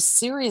take this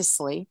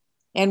seriously,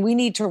 and we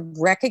need to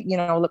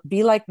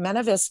be like men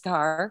of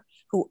Issachar,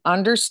 who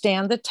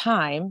understand the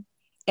time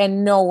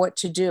and know what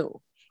to do.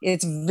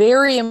 It's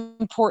very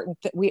important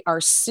that we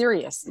are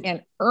serious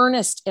and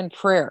earnest in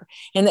prayer,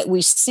 and that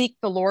we seek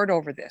the Lord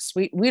over this.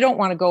 We don't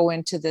want to go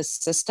into this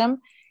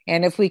system.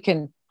 And if we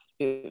can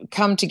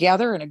come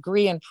together and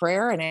agree in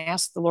prayer and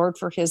ask the Lord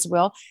for his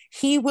will,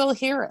 he will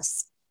hear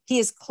us. He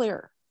is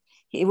clear.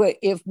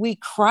 If we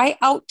cry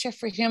out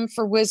for him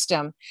for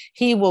wisdom,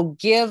 he will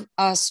give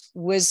us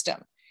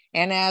wisdom.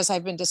 And as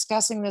I've been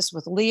discussing this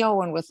with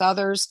Leo and with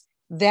others,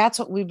 that's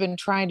what we've been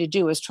trying to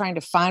do, is trying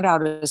to find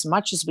out as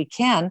much as we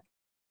can,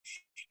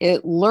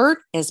 alert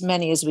as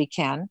many as we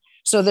can.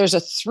 So there's a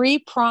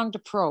 3-pronged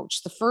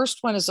approach. The first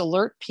one is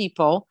alert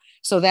people.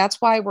 So that's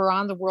why we're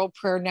on the World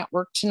Prayer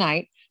Network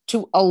tonight,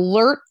 to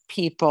alert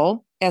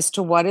people as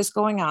to what is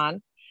going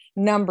on.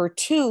 Number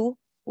 2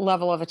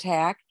 level of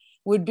attack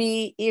would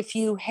be if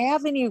you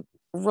have any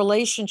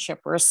relationship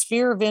or a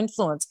sphere of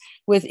influence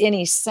with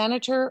any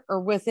senator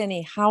or with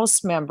any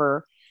House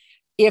member.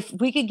 If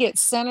we could get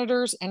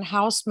senators and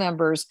House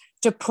members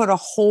to put a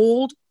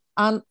hold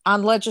on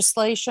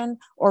legislation,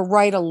 or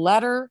write a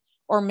letter,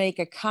 or make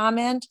a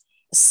comment,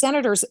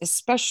 senators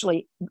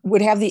especially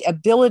would have the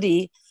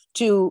ability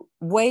to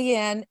weigh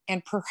in,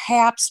 and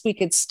perhaps we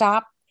could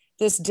stop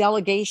this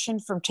delegation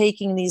from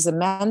taking these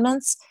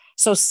amendments.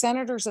 So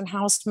senators and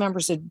House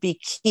members would be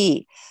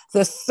key.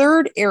 The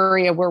third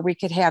area where we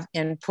could have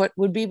input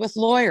would be with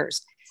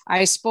lawyers.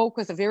 I spoke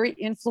with a very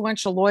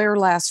influential lawyer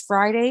last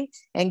Friday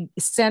and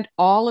sent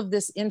all of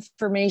this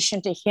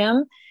information to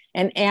him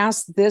and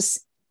asked this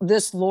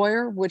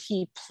lawyer, would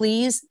he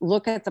please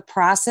look at the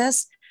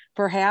process?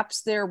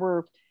 Perhaps there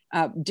were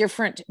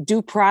different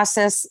due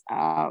process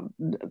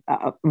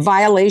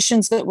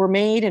violations that were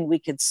made, and we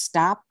could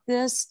stop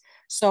this.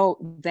 So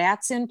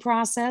that's in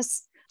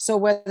process. So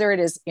whether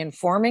it is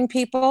informing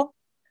people,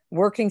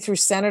 working through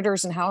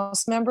senators and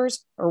House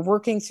members, or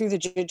working through the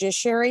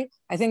judiciary,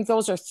 I think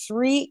those are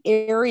 3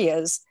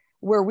 areas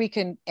where we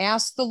can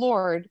ask the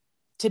Lord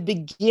to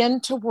begin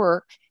to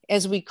work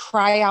as we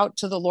cry out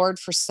to the Lord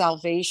for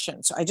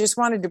salvation. So I just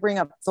wanted to bring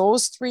up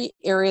those 3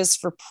 areas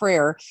for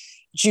prayer: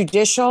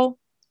 judicial,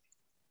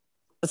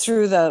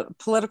 through the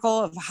political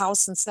of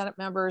House and Senate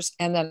members,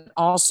 and then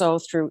also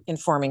through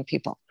informing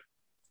people.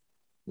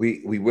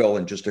 We will,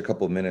 in just a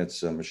couple of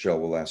minutes, Michelle,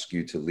 will ask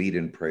you to lead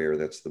in prayer.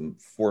 That's the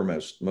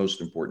foremost,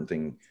 most important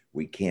thing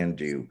we can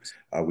do.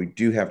 We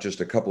do have just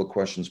a couple of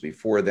questions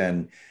before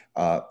then.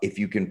 If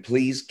you can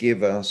please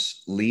give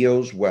us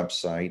Leo's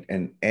website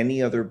and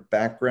any other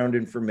background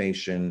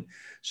information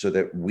so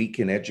that we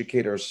can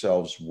educate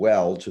ourselves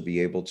well to be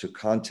able to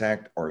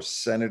contact our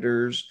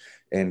senators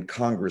and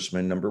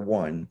congressmen, number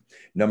 1.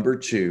 Number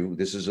 2,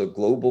 this is a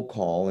global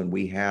call, and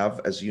we have,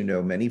 as you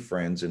know, many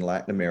friends in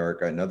Latin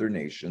America and other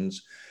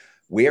nations.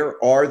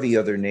 Where are the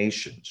other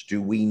nations?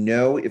 Do we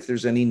know if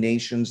there's any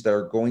nations that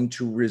are going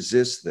to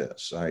resist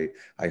this? I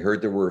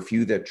heard there were a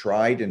few that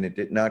tried and it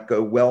did not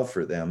go well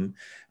for them.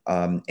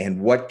 And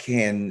what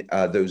can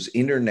those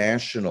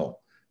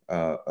international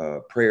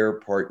prayer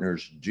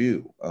partners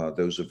do,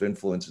 those of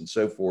influence and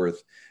so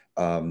forth,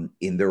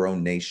 in their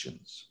own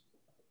nations?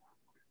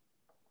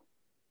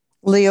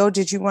 Leo,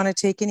 did you want to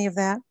take any of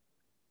that?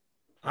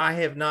 I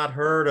have not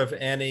heard of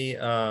any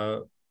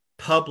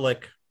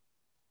public,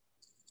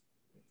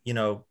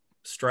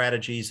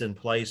 strategies in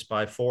place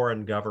by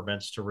foreign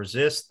governments to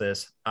resist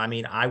this. I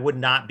mean, I would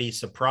not be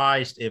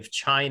surprised if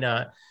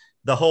China,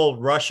 the whole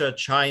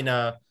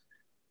Russia-China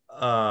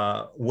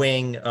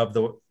wing of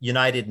the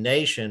United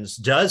Nations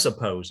does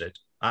oppose it.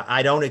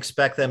 I don't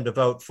expect them to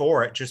vote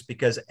for it, just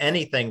because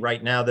anything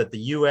right now that the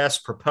U.S.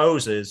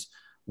 proposes,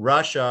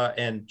 Russia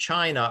and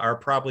China are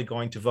probably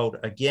going to vote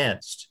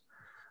against.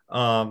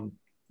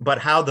 But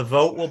how the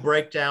vote will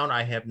break down,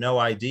 I have no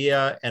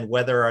idea. And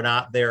whether or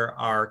not there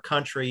are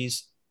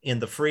countries in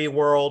the free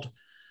world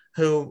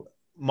who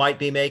might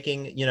be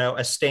making,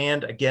 a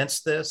stand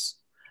against this,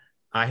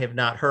 I have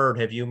not heard.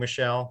 Have you,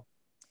 Michelle?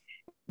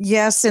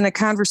 Yes, in a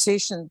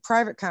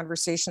private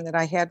conversation that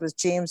I had with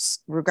James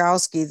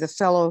Rogowski, the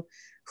fellow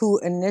who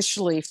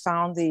initially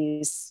found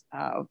these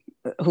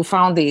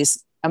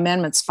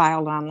amendments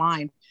filed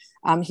online,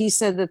 he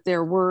said that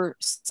there were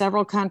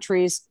several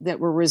countries that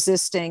were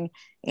resisting,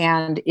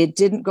 and it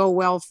didn't go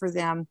well for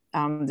them.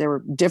 There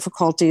were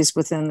difficulties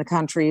within the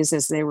countries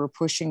as they were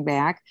pushing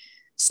back.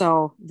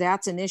 So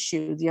that's an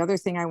issue. The other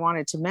thing I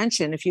wanted to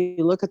mention, if you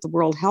look at the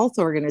World Health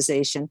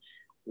Organization,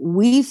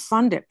 we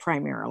fund it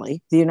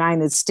primarily, the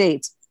United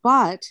States,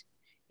 but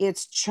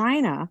it's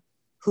China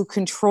who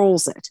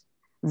controls it.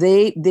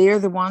 They're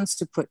the ones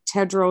to put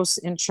Tedros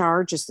in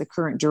charge as the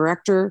current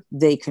director.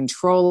 They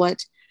control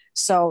it.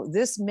 So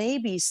this may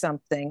be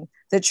something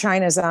that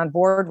China's on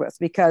board with,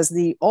 because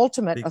the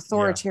ultimate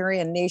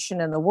authoritarian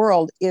nation in the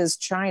world is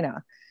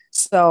China.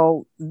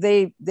 So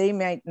they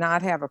might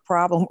not have a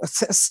problem with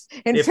this.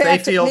 If they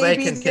feel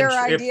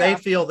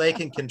they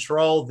can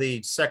control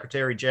the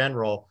Secretary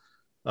General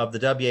of the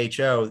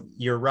WHO,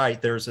 you're right.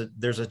 There's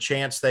a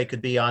chance they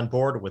could be on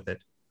board with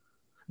it.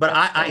 But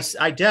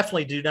I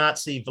definitely do not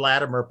see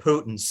Vladimir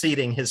Putin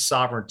ceding his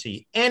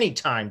sovereignty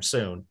anytime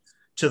soon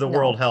to the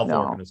World Health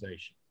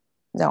Organization.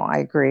 No, I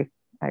agree.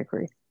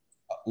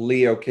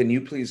 Leo, can you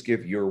please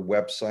give your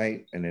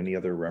website and any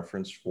other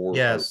reference for?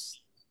 Yes.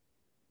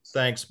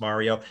 Thanks,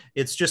 Mario.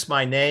 It's just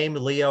my name,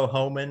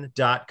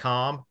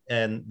 leohohmann.com.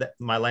 And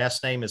my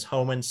last name is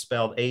Hohmann,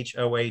 spelled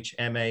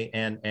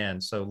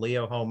Hohmann. So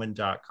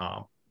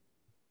leohohmann.com.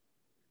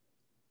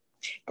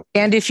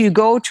 And if you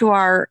go to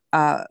our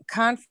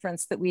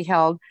conference that we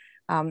held,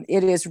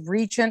 it is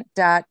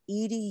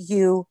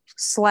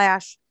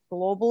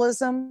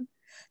regent.edu/globalism.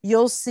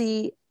 You'll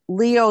see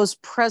Leo's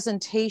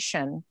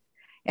presentation,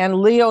 and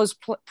Leo's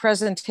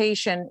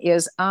presentation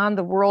is on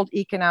the World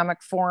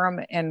Economic Forum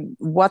and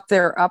what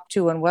they're up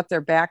to and what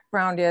their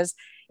background is.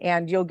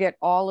 And you'll get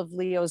all of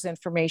Leo's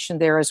information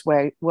there as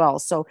well.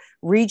 So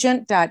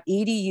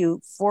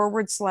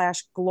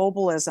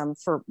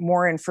regent.edu/globalism for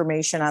more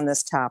information on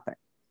this topic.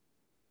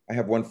 I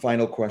have one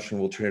final question.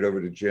 We'll turn it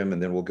over to Jim,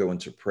 and then we'll go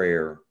into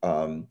prayer.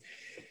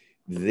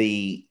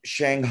 The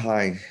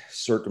Shanghai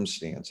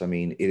circumstance, I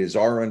mean, it is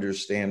our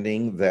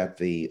understanding that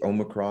the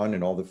Omicron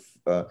and all the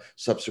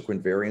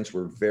subsequent variants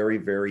were very,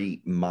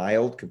 very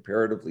mild,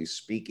 comparatively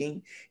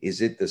speaking.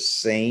 Is it the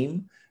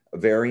same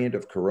variant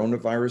of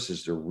coronavirus?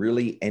 Is there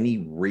really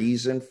any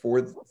reason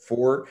for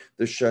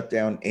the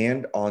shutdown?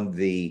 And on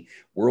the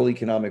World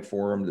Economic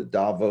Forum, the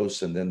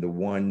Davos, and then the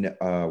One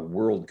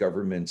World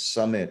Government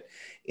Summit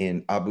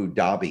in Abu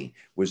Dhabi,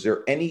 was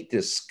there any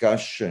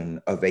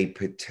discussion of a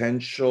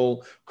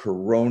potential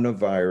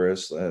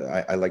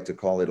coronavirus, I like to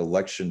call it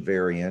election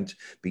variant,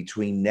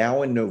 between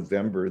now and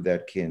November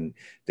that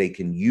they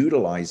can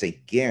utilize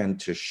again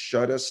to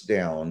shut us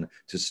down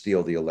to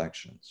steal the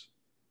elections?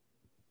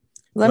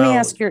 Let me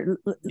ask your...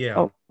 Yeah.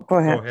 Oh, go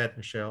ahead. Go ahead,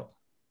 Michelle.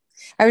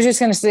 I was just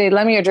going to say,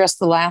 let me address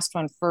the last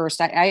one first.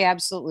 I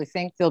absolutely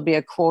think there'll be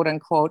a quote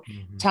unquote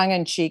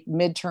tongue-in-cheek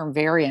midterm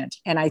variant.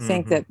 And I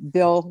think that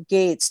Bill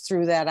Gates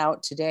threw that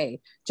out today.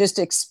 Just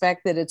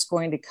expect that it's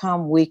going to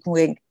come, wink,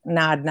 wink,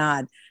 nod,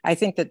 nod. I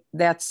think that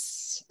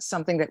that's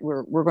something that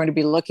we're going to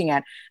be looking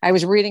at. I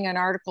was reading an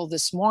article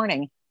this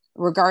morning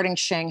regarding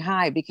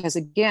Shanghai, because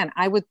again,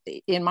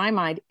 in my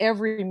mind,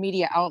 every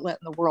media outlet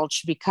in the world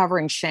should be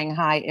covering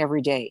Shanghai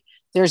every day.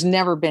 There's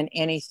never been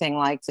anything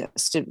like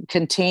this to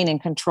contain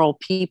and control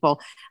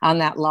people on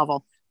that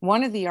level.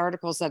 One of the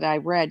articles that I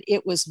read,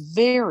 it was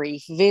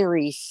very,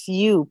 very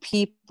few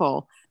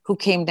people who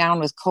came down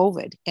with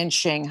COVID in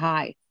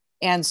Shanghai.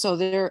 And so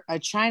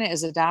China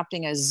is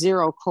adopting a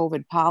zero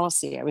COVID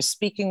policy. I was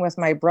speaking with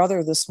my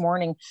brother this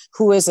morning,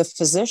 who is a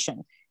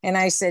physician. And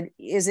I said,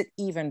 is it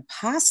even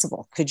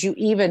possible? Could you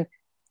even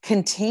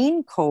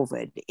contain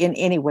COVID in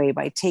any way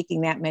by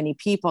taking that many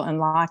people and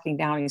locking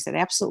down? He said,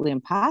 absolutely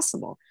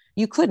impossible.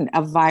 You couldn't.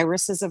 A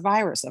virus is a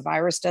virus. A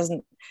virus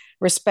doesn't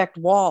respect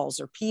walls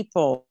or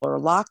people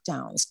or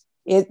lockdowns.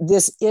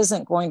 This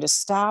isn't going to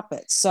stop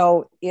it.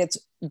 So it's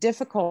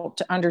difficult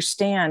to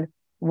understand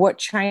what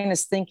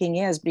China's thinking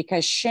is,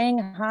 because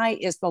Shanghai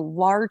is the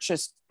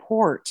largest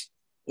port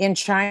in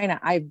China.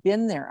 I've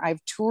been there.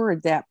 I've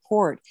toured that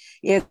port.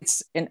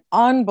 It's an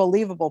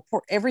unbelievable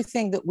port.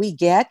 Everything that we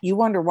get, you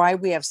wonder why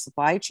we have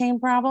supply chain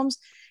problems.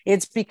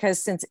 It's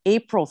because since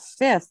April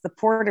 5th, the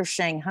port of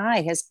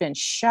Shanghai has been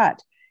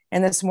shut.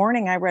 And this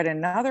morning I read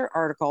another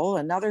article,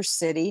 another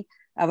city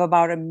of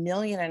about 1.5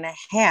 million.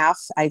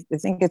 I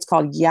think it's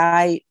called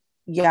Yaiyu.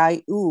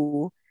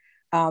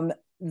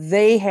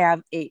 They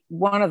have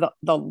one of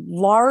the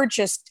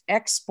largest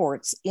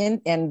exports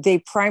in, and they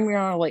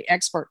primarily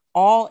export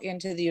all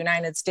into the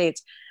United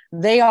States.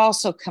 They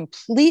also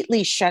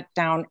completely shut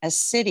down a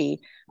city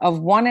of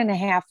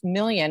 1.5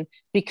 million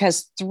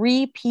because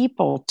 3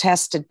 people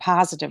tested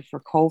positive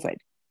for COVID.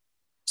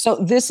 So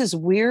this is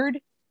weird.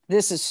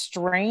 This is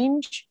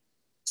strange.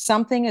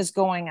 Something is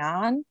going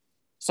on.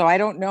 So I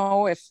don't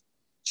know if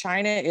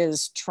China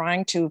is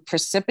trying to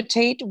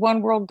precipitate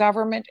one world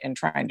government and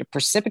trying to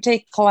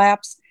precipitate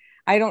collapse.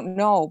 I don't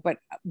know,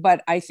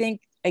 but I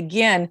think,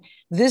 again,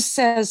 this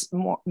says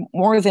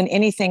more than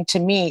anything to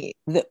me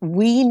that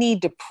we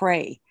need to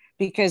pray,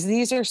 because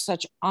these are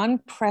such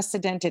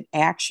unprecedented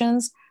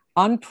actions,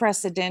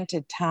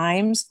 unprecedented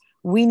times.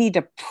 We need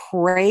to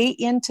pray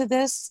into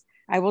this.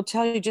 I will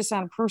tell you, just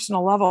on a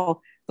personal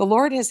level, the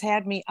Lord has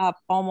had me up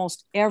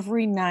almost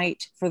every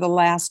night for the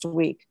last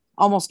week,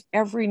 almost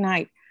every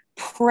night,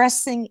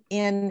 pressing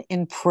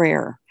in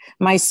prayer.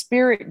 My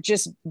spirit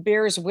just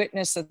bears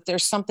witness that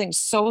there's something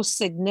so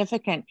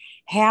significant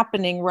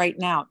happening right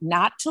now,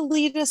 not to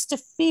lead us to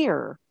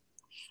fear,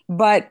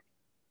 but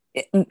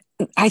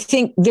I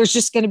think there's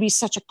just going to be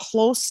such a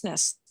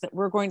closeness that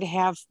we're going to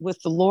have with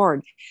the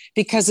Lord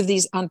because of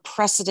these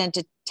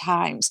unprecedented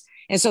times.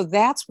 And so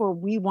that's where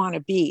we want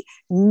to be,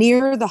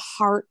 near the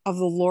heart of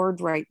the Lord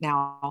right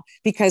now,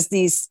 because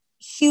these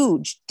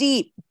huge,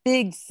 deep,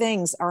 big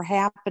things are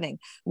happening.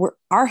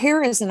 Our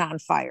hair isn't on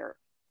fire.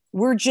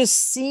 We're just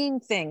seeing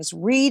things,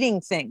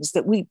 reading things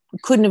that we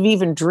couldn't have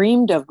even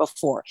dreamed of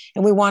before.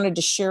 And we wanted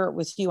to share it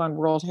with you on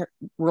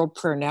World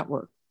Prayer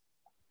Network.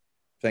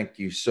 Thank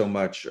you so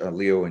much,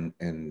 Leo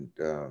and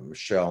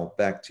Michelle.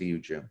 Back to you,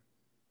 Jim.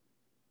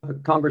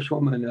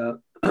 Congresswoman,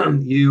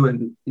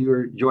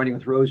 you're joining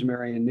with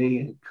Rosemary and me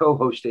and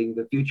co-hosting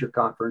the Future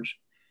Conference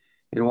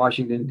in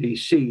Washington,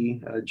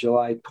 D.C.,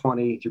 July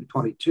 20 through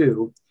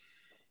 22.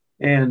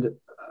 And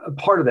a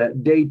part of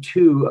that, day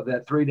 2 of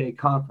that 3-day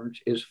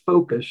conference, is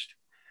focused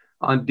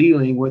on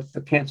dealing with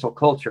the cancel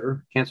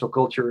culture. Cancel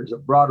culture is a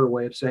broader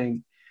way of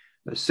saying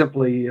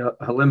simply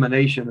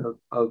elimination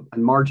of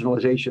and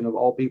marginalization of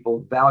all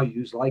people's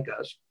values like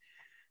us.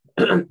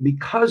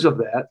 Because of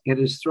that, it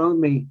has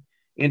thrown me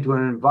into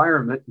an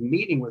environment,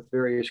 meeting with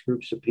various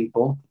groups of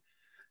people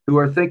who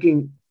are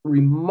thinking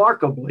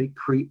remarkably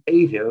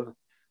creative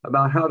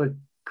about how to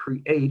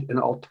create an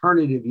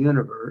alternative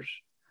universe,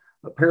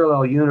 a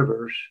parallel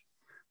universe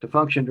to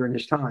function during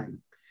this time.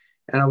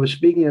 And I was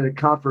speaking at a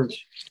conference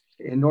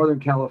in Northern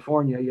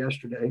California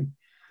yesterday.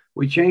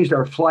 We changed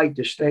our flight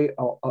to stay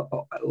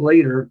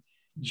later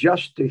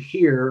just to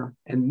hear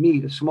and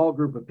meet a small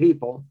group of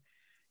people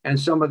and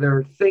some of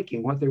their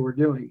thinking, what they were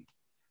doing.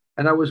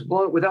 And I was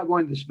blown, without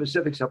going to the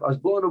specifics of, I was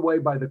blown away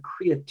by the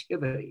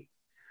creativity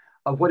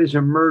of what is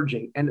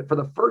emerging. And for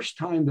the first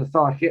time, the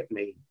thought hit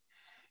me,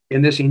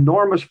 in this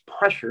enormous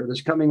pressure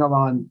that's coming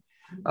on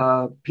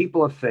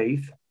people of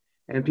faith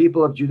and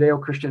people of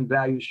Judeo-Christian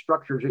value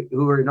structures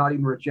who are not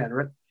even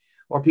regenerate,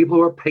 or people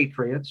who are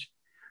patriots,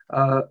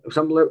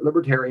 some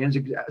libertarians,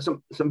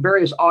 some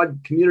various odd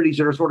communities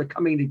that are sort of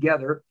coming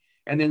together,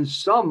 and then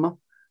some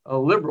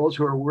liberals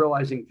who are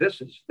realizing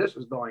this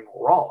is going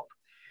wrong.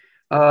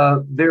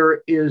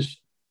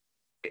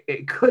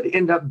 It could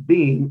end up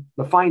being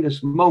the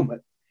finest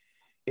moment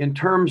in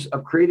terms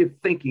of creative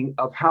thinking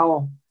of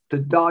how to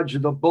dodge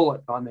the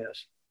bullet on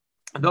this.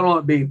 I don't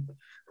want to be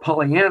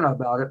Pollyanna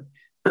about it,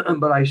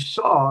 but I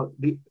saw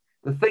the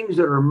things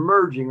that are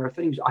emerging are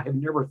things I have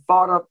never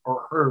thought of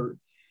or heard.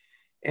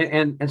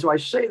 And so I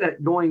say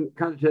that going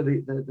kind of to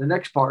the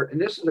next part, and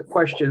this is a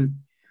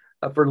question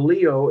for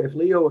Leo, if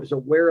Leo is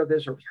aware of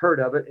this or heard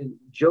of it, and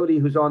Judy,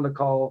 who's on the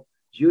call,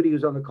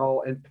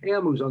 and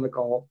Pam, who's on the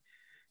call,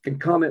 can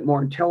comment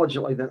more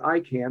intelligently than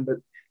I can. But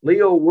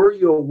Leo, were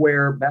you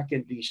aware back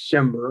in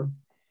December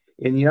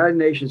in the United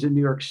Nations in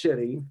New York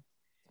City,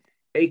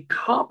 a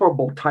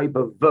comparable type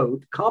of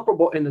vote,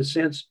 comparable in the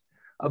sense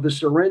of the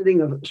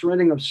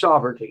surrendering of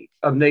sovereignty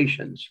of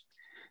nations?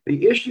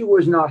 The issue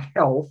was not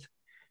health.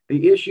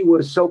 The issue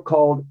was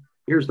so-called,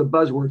 here's the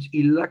buzzwords,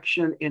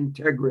 election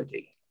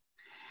integrity.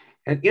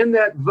 And in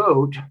that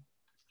vote,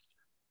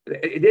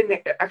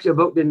 a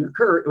vote didn't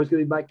occur. It was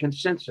going to be by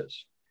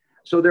consensus.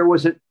 So there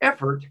was an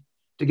effort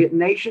to get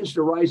nations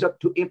to rise up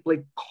to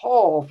simply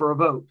call for a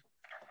vote.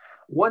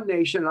 One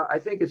nation, I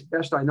think it's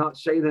best I not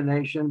say the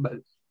nation, but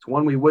it's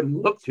one we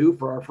wouldn't look to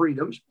for our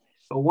freedoms.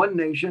 But one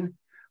nation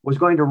was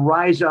going to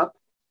rise up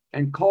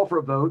and call for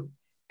a vote,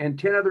 and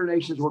 10 other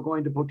nations were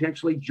going to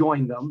potentially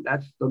join them.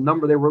 That's the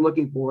number they were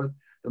looking for,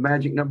 the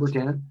magic number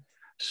 10.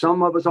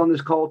 Some of us on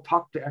this call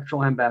talked to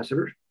actual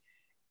ambassadors,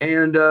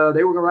 and they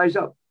were going to rise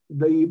up.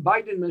 The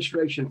Biden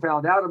administration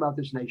found out about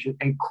this nation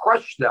and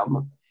crushed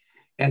them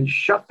and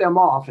shut them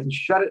off and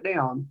shut it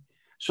down.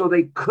 So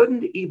they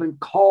couldn't even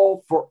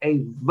call for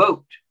a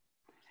vote.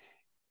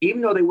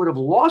 Even though they would have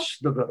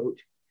lost the vote,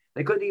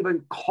 they couldn't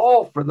even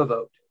call for the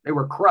vote. They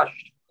were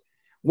crushed,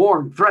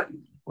 warned,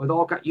 threatened with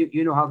all kinds.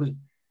 You know how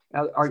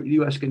our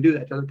U.S. can do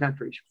that to other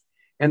countries.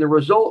 And the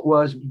result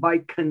was, by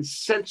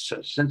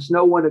consensus, since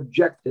no one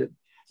objected,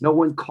 no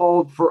one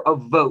called for a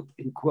vote,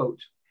 in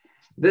quotes,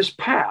 this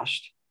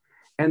passed,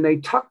 and they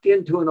tucked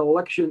into an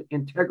election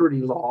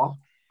integrity law,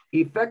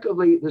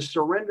 effectively the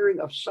surrendering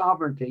of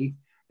sovereignty,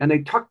 and they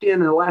tucked in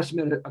the last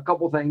minute a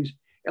couple things,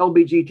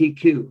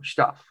 LGBTQ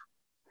stuff,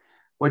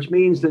 which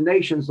means the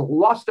nations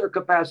lost their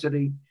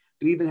capacity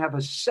to even have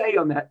a say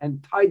on that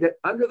and tied that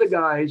under the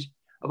guise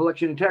of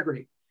election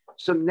integrity.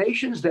 Some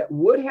nations that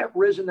would have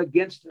risen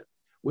against it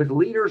with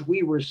leaders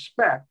we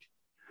respect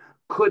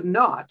could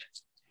not,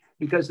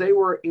 because they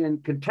were in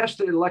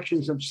contested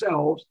elections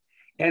themselves,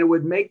 and it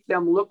would make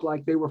them look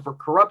like they were for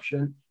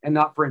corruption and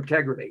not for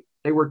integrity.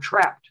 They were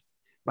trapped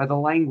by the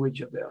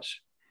language of this.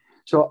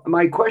 So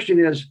my question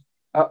is,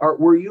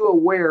 were you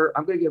aware?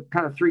 I'm going to give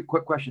kind of three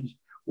quick questions.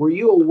 Were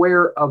you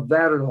aware of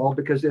that at all?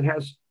 Because it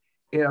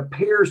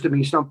appears to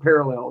me some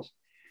parallels.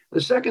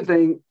 The second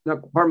thing,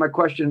 part of my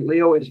question,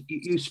 Leo, is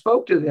you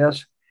spoke to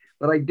this,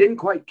 but I didn't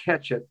quite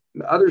catch it.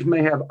 Others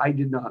may have, I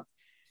did not.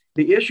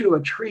 The issue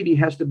of a treaty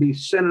has to be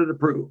Senate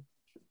approved.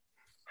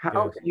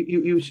 How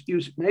you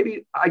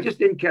maybe I just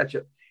didn't catch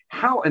it.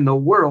 How in the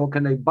world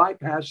can they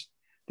bypass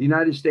the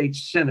United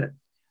States Senate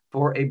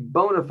for a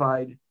bona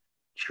fide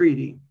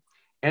treaty?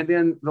 And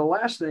then the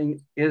last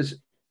thing is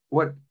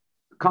what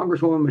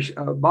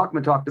Congresswoman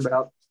Bachmann talked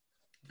about,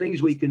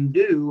 things we can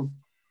do.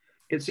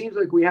 It seems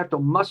like we have to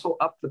muscle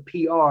up the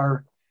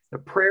PR, the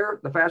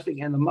prayer, the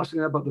fasting, and the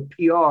muscling up of the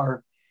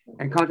PR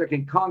and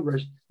contacting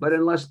Congress. But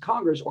unless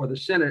Congress or the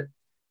Senate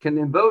can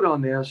then vote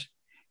on this,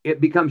 it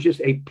becomes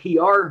just a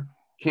PR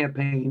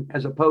campaign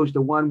as opposed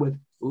to one with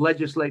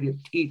legislative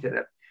teeth in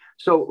it.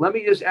 So let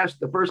me just ask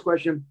the first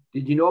question.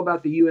 Did you know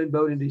about the UN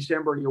vote in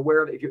December? Are you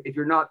aware of it? If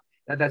you're not,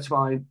 that's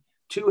fine.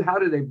 Two, how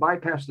do they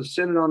bypass the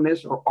Senate on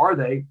this, or are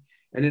they?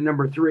 And then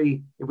number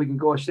three, if we can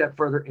go a step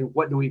further, and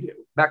what do we do?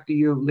 Back to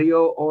you,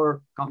 Leo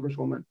or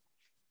Congresswoman.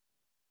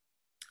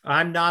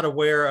 I'm not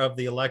aware of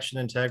the election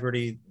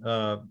integrity.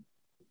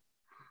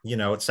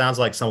 It sounds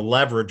like some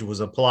leverage was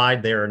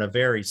applied there in a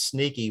very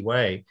sneaky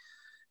way.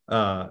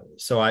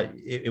 So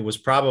it was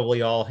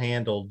probably all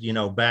handled,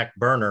 back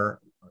burner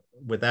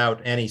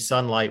without any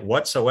sunlight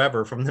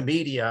whatsoever from the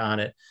media on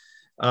it.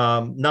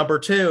 Number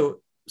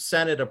two,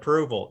 Senate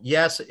approval.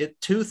 Yes,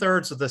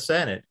 2/3 of the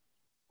Senate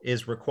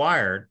is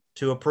required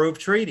to approve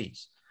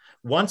treaties.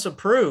 Once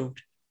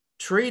approved,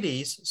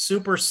 treaties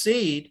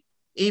supersede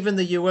even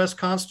the U.S.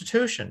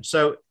 Constitution.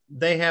 So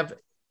they have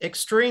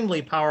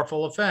extremely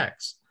powerful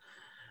effects.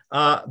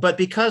 But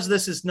because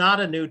this is not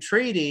a new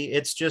treaty,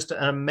 it's just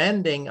an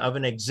amending of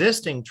an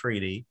existing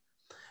treaty,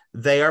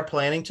 they are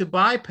planning to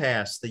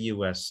bypass the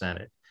U.S.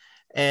 Senate.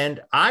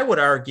 And I would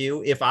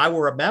argue, if I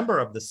were a member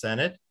of the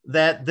Senate,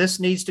 that this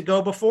needs to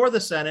go before the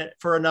Senate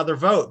for another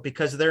vote,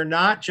 because they're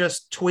not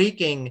just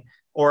tweaking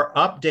or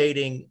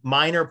updating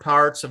minor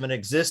parts of an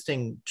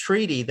existing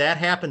treaty. That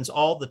happens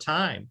all the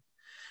time.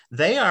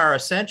 They are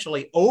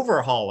essentially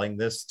overhauling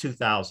this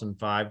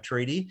 2005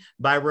 treaty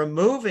by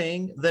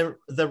removing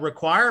the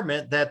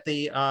requirement that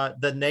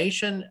the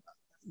nation,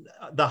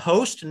 the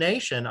host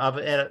nation of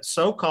a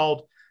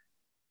so-called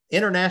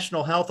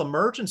international health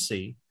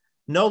emergency,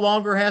 no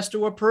longer has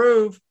to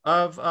approve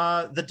of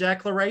the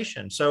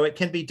declaration. So it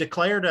can be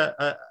declared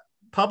a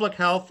public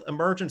health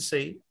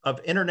emergency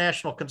of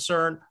international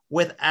concern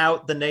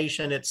without the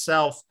nation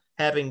itself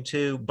having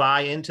to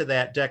buy into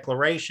that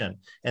declaration.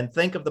 And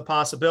think of the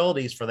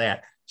possibilities for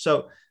that.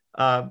 So,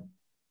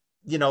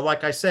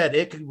 like I said,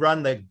 it could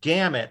run the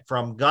gamut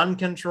from gun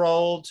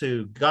control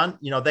to gun,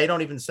 they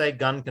don't even say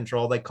gun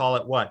control. They call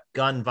it what?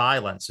 Gun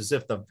violence, as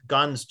if the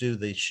guns do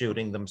the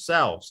shooting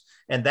themselves.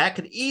 And that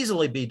could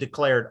easily be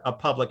declared a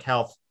public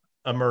health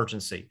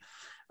emergency.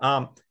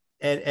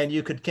 And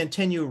you could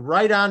continue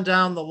right on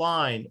down the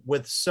line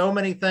with so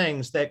many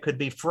things that could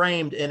be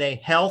framed in a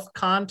health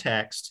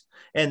context.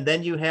 And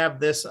then you have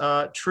this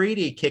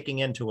treaty kicking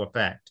into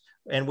effect,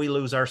 and we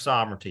lose our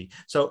sovereignty.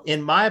 So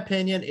in my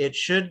opinion, it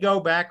should go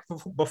back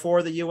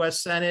before the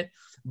U.S. Senate.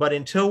 But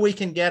until we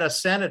can get a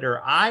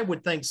senator, I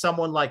would think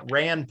someone like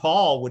Rand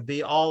Paul would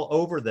be all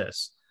over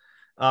this.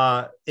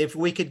 If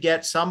we could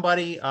get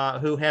somebody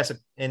who has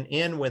an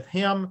in with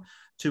him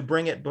to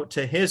bring it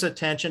to his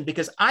attention,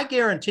 because I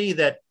guarantee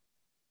that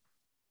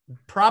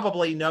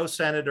probably no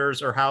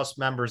senators or House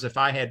members, if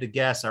I had to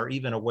guess, are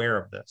even aware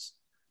of this.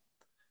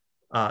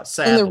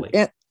 Sadly.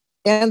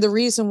 And the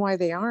reason why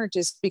they aren't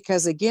is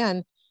because,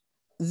 again,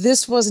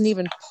 this wasn't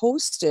even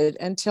posted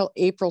until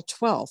April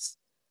 12th.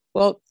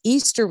 Well,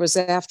 Easter was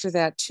after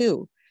that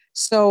too.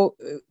 So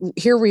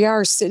here we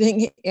are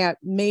sitting at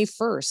May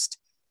 1st.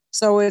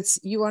 So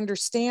you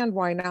understand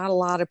why not a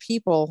lot of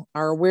people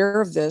are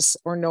aware of this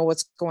or know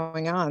what's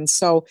going on.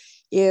 So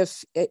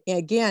if,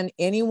 again,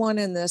 anyone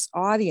in this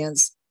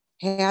audience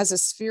has a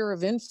sphere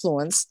of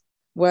influence,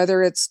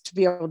 whether it's to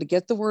be able to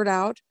get the word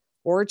out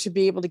or to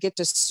be able to get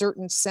to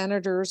certain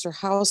senators or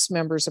House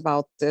members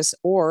about this,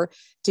 or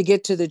to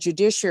get to the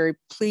judiciary,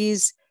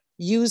 please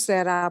use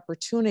that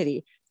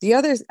opportunity. The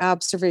other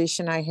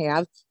observation I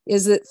have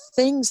is that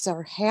things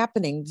are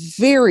happening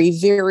very,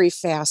 very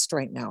fast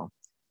right now,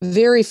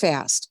 very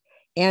fast.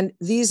 And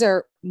these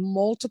are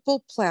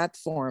multiple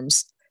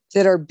platforms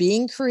that are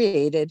being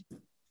created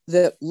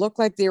that look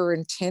like they were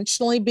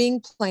intentionally being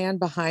planned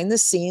behind the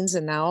scenes,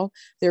 and now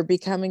they're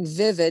becoming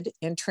vivid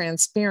and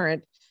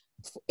transparent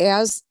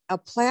as a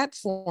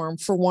platform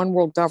for one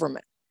world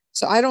government.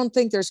 So I don't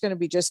think there's going to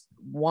be just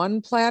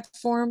one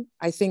platform.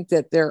 I think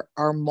that there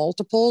are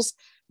multiples.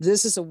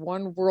 This is a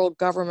one world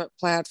government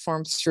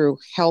platform through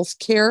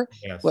healthcare,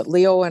 yes, what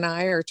Leo and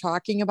I are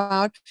talking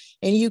about.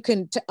 And you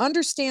can, to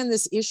understand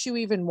this issue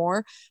even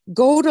more,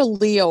 go to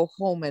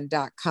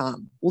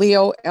leohohmann.com,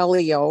 Leo,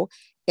 Leo,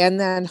 and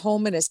then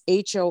Hohmann is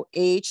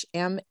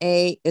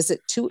Hohma. Is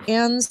it two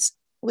N's,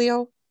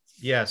 Leo?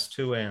 Yes,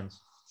 two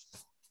N's.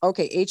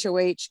 Okay,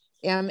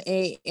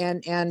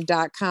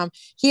 HOHMANN.com.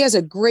 He has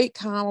a great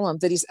column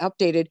that he's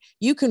updated.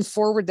 You can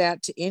forward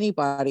that to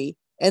anybody,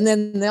 and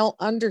then they'll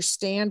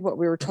understand what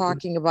we were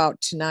talking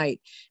about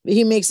tonight.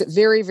 He makes it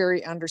very,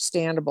 very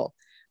understandable.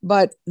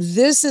 But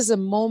this is a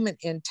moment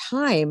in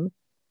time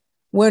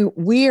when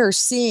we are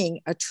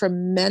seeing a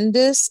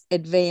tremendous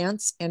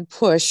advance and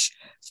push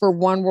for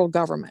one world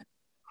government.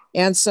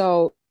 And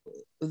so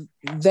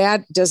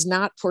that does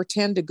not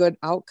portend a good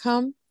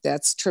outcome.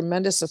 That's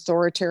tremendous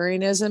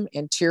authoritarianism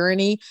and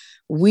tyranny.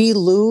 We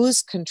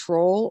lose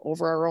control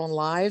over our own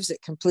lives.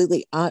 It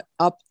completely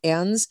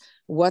upends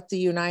what the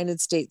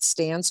United States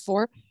stands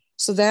for.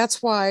 So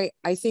that's why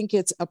I think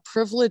it's a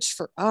privilege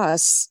for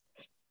us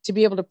to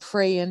be able to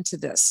pray into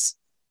this.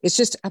 It's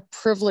just a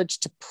privilege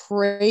to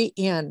pray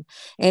in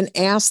and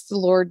ask the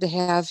Lord to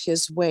have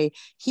his way.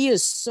 He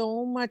is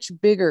so much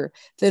bigger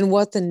than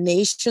what the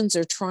nations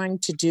are trying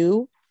to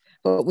do,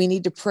 but we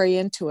need to pray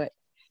into it,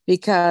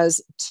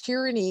 because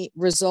tyranny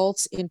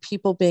results in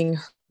people being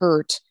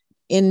hurt,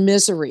 in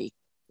misery,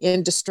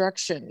 in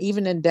destruction,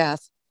 even in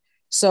death.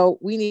 So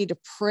we need to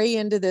pray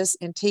into this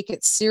and take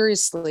it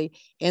seriously,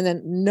 and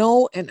then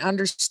know and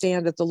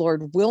understand that the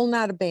Lord will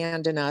not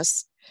abandon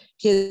us.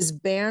 His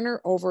banner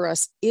over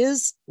us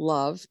is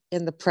love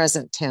in the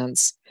present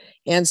tense.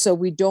 And so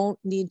we don't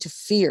need to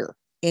fear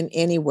in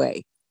any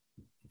way.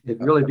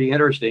 It'd really be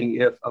interesting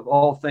if, of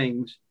all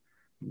things,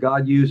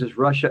 God uses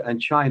Russia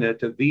and China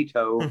to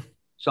veto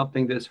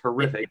something that's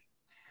horrific.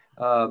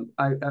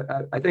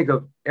 I think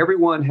of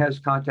everyone has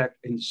contact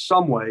in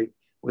some way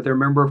with their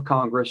member of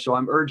Congress. So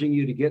I'm urging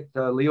you to get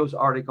Leo's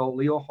article,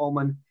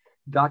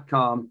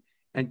 leohohmann.com,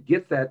 and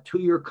get that to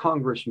your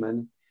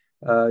congressman.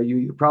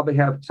 You probably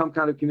have some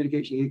kind of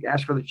communication. You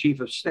ask for the chief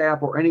of staff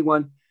or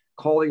anyone,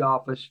 call the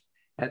office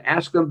and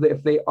ask them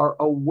if they are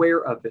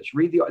aware of this.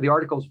 Read the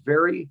article is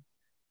very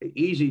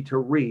easy to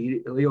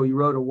read. Leo, you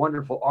wrote a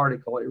wonderful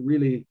article. It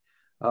really,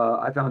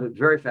 I found it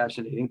very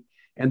fascinating.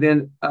 And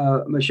then,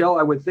 Michelle,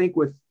 I would think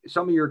with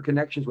some of your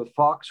connections with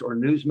Fox or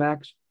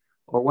Newsmax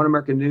or One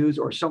American News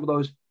or some of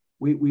those,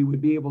 we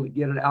would be able to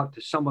get it out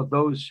to some of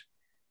those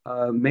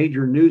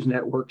major news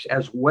networks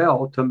as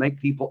well to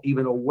make people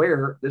even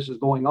aware this is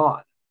going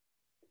on.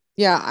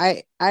 Yeah,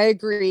 I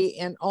agree.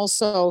 And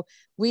also,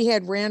 we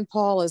had Rand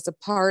Paul as a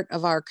part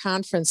of our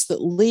conference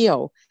that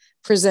Leo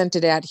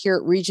presented at here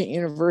at Regent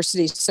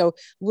University. So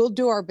we'll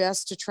do our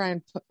best to try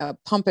and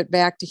pump it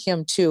back to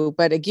him too.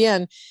 But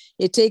again,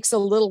 it takes a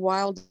little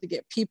while to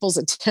get people's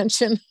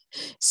attention.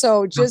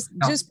 So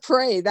just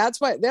pray.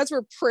 That's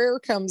where prayer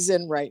comes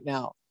in right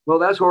now. Well,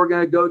 that's what we're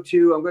going to go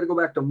to. I'm going to go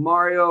back to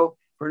Mario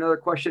for another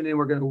question, and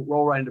we're going to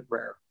roll right into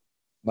prayer.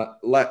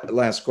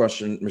 Last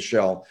question,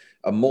 Michelle.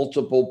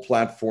 Multiple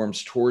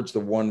platforms towards the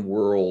one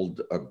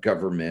world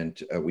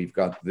government. We've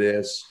got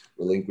this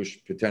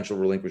potential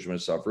relinquishment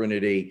of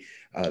sovereignty,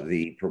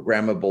 the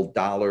programmable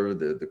dollar,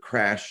 the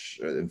crash,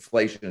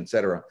 inflation, et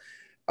cetera.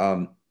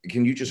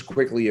 Can you just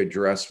quickly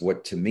address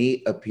what to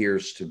me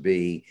appears to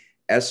be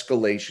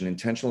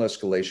intentional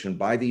escalation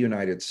by the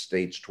United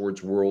States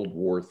towards World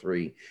War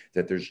III,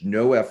 that there's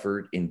no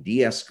effort in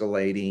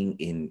de-escalating,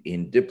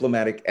 in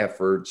diplomatic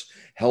efforts,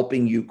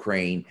 helping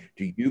Ukraine?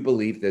 Do you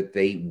believe that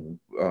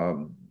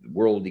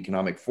World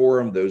Economic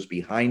Forum, those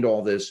behind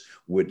all this,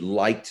 would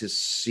like to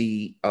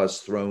see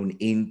us thrown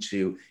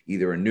into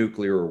either a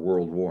nuclear or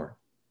world war?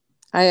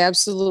 I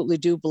absolutely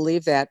do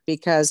believe that,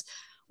 because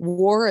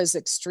war is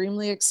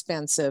extremely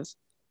expensive.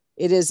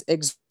 It is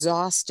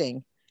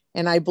exhausting.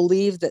 And I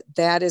believe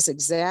that is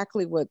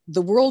exactly what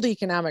the World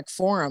Economic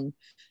Forum,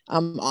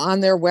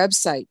 on their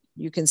website,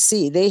 you can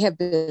see they have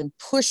been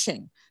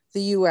pushing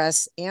the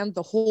U.S. and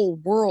the whole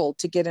world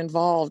to get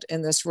involved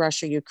in this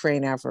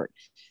Russia-Ukraine effort.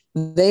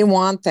 They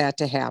want that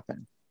to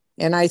happen.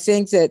 And I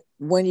think that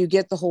when you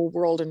get the whole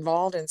world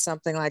involved in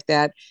something like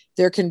that,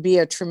 there can be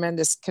a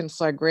tremendous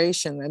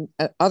conflagration.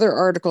 And other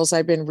articles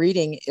I've been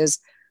reading is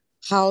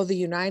how the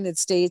United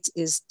States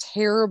is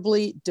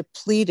terribly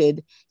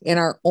depleted in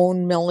our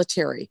own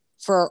military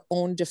for our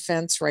own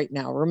defense right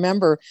now.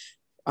 Remember,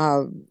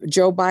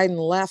 Joe Biden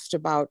left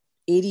about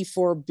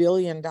 $84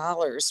 billion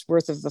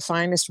worth of the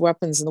finest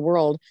weapons in the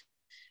world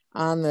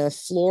on the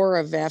floor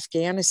of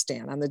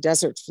Afghanistan, on the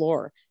desert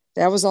floor.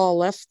 That was all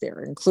left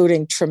there,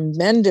 including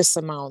tremendous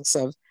amounts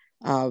of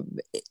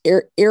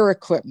air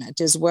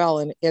equipment as well,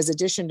 and as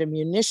addition to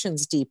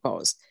munitions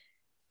depots.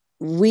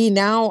 We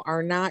now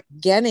are not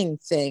getting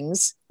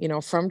things,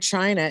 from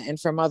China and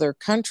from other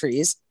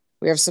countries.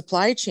 We have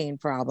supply chain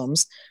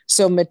problems.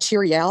 So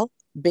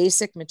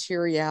basic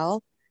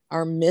material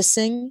are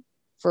missing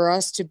for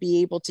us to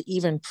be able to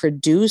even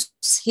produce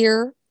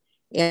here.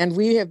 And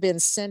we have been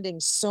sending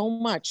so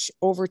much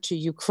over to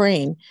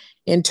Ukraine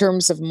in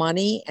terms of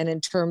money and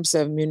in terms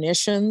of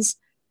munitions.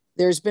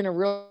 There's been a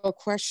real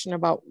question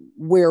about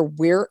where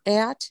we're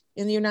at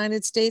in the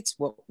United States,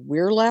 what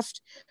we're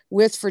left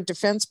with for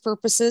defense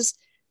purposes.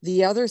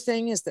 The other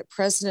thing is that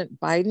President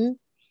Biden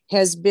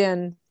has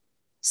been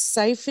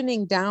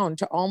siphoning down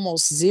to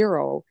almost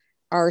zero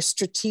our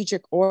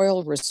strategic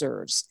oil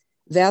reserves.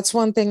 That's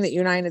one thing that the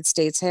United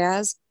States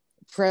has.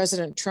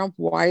 President Trump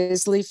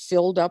wisely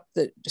filled up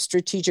the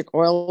strategic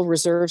oil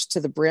reserves to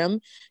the brim.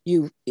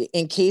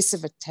 In case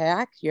of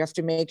attack, you have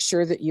to make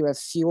sure that you have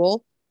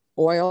fuel,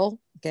 oil,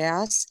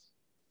 gas.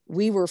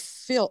 We were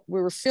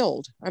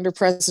filled under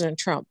President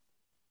Trump,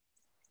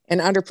 and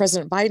under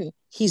President Biden,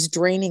 he's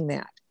draining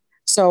that.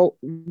 So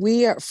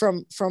we are,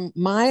 from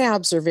my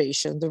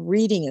observation, the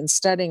reading and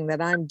studying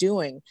that I'm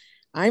doing,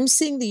 I'm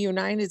seeing the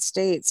United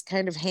States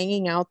kind of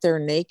hanging out there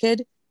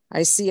naked.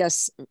 I see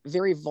us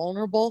very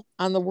vulnerable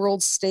on the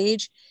world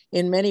stage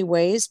in many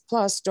ways.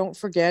 Plus, don't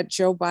forget,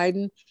 Joe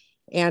Biden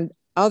and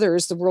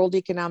others, the World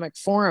Economic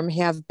Forum,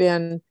 have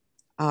been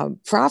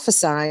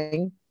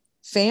prophesying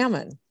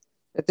famine,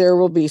 that there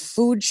will be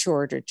food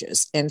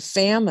shortages and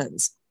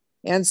famines.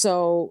 And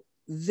so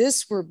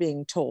this we're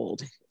being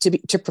told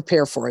to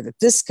prepare for, that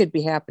this could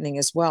be happening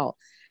as well.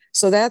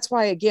 So that's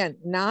why, again,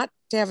 not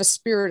to have a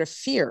spirit of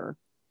fear,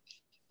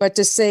 but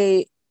to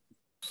say,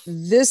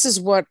 this is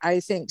what I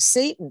think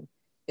Satan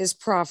is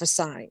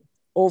prophesying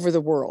over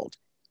the world.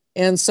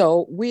 And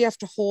so we have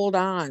to hold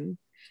on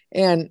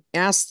and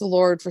ask the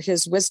Lord for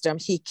his wisdom.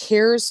 He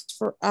cares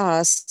for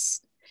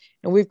us,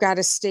 and we've got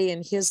to stay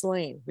in his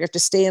lane. We have to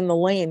stay in the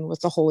lane with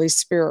the Holy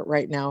Spirit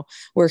right now,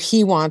 where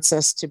he wants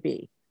us to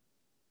be.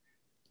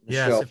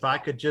 Yes, Michelle. if I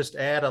could just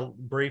add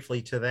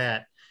briefly to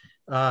that.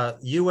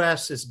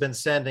 U.S. has been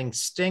sending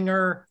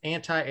Stinger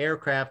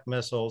anti-aircraft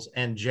missiles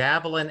and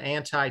Javelin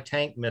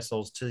anti-tank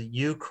missiles to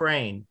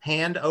Ukraine,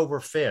 hand over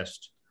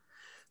fist.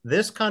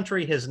 This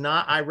country has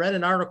not, I read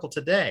an article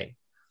today,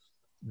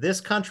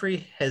 this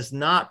country has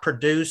not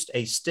produced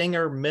a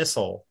Stinger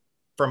missile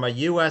from a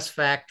U.S.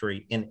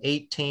 factory in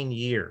 18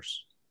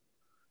 years.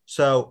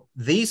 So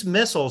these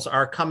missiles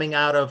are coming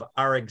out of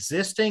our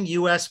existing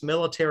U.S.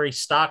 military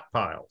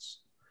stockpiles.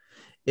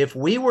 If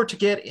we were to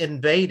get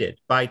invaded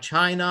by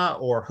China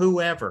or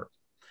whoever,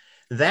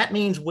 that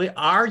means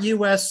our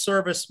U.S.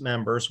 service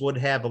members would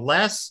have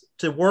less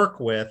to work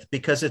with,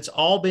 because it's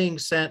all being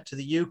sent to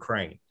the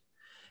Ukraine.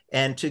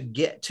 And to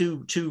get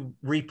to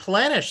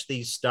replenish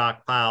these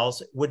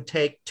stockpiles would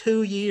take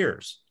 2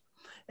 years.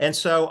 And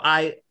so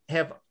I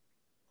have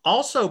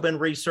also been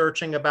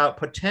researching about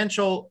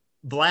potential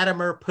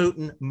Vladimir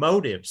Putin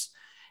motives.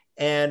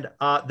 And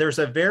there's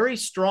a very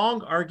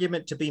strong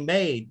argument to be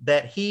made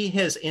that he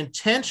has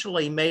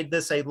intentionally made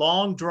this a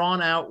long,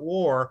 drawn-out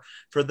war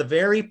for the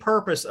very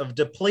purpose of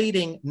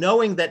depleting,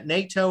 knowing that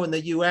NATO and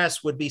the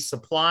U.S. would be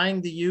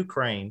supplying the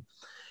Ukraine.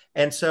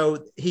 And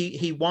so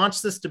he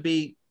wants this to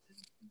be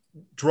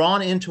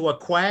drawn into a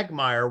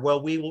quagmire where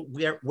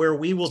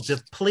we will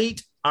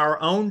deplete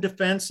our own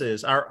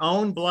defenses, our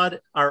own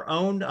blood,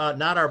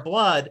 not our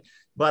blood,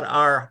 but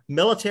our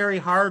military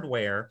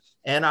hardware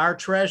and our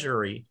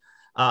treasury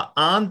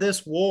on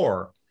this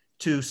war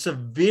to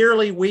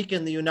severely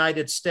weaken the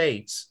United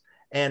States.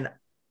 And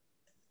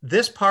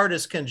this part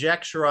is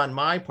conjecture on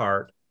my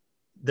part.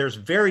 There's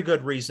very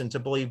good reason to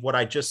believe what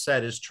I just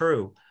said is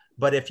true.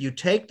 But if you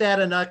take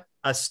that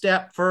a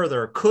step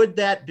further, could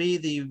that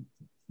be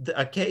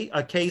a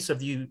case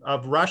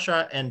of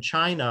Russia and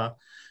China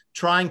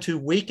trying to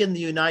weaken the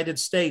United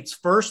States?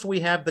 First, we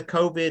have the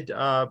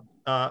COVID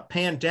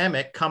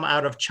pandemic come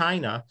out of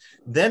China.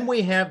 Then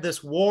we have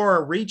this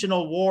war,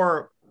 regional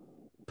war,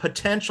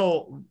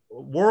 potential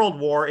world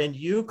war in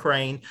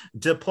Ukraine,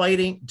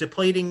 depleting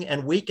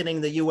and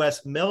weakening the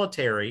U.S.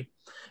 military.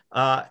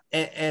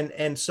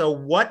 And so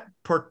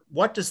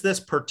what does this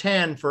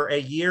portend for a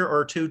year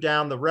or two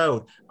down the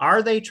road?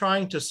 Are they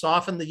trying to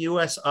soften the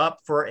U.S. up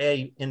for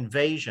an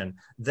invasion?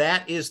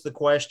 That is the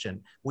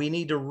question. We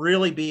need to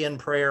really be in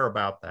prayer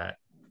about that.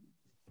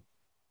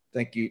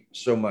 Thank you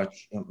so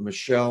much.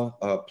 Michelle,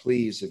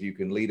 please, if you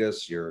can lead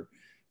us, you're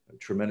a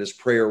tremendous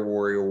prayer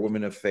warrior,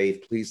 woman of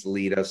faith, please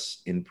lead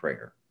us in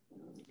prayer.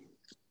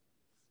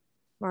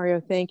 Mario,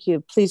 thank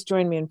you. Please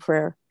join me in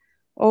prayer.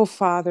 Oh,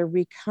 Father,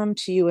 we come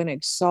to you and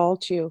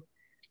exalt you.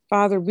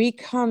 Father, we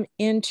come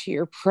into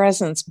your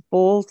presence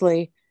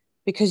boldly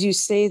because you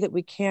say that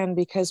we can,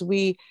 because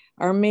we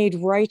are made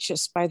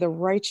righteous by the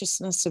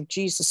righteousness of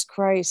Jesus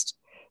Christ.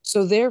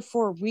 So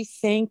therefore, we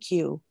thank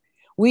you.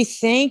 We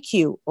thank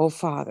you, O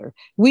Father.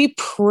 We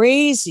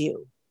praise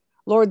you.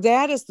 Lord,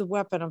 that is the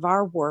weapon of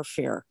our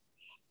warfare.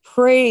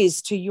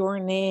 Praise to your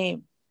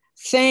name.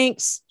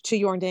 Thanks to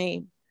your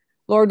name.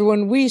 Lord,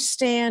 when we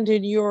stand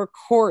in your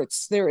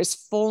courts, there is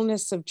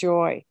fullness of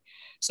joy.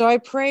 So I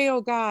pray,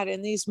 oh God,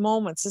 in these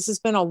moments, this has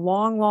been a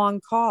long,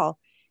 long call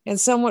and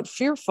somewhat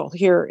fearful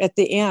here at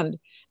the end.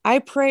 I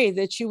pray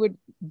that you would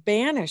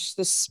banish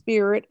the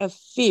spirit of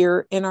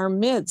fear in our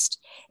midst.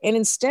 And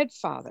instead,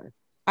 Father,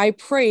 I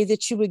pray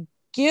that you would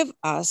give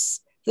us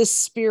the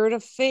spirit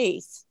of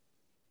faith.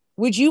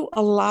 Would you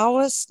allow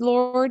us,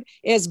 Lord,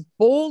 as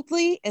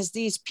boldly as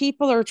these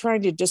people are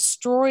trying to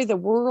destroy the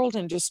world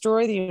and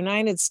destroy the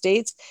United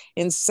States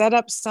and set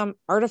up some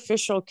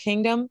artificial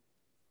kingdom?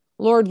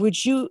 Lord,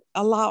 would you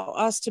allow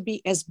us to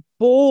be as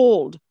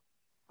bold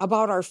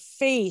about our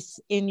faith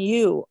in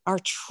you, our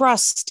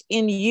trust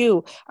in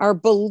you, our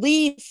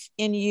belief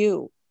in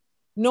you,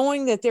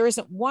 knowing that there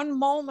isn't one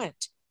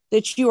moment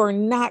that you are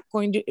not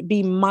going to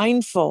be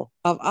mindful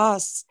of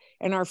us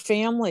and our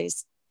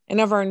families and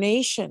of our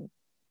nation.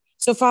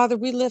 So, Father,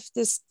 we lift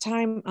this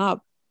time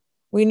up.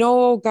 We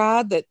know, oh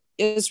God, that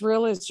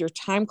Israel is your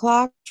time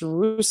clock.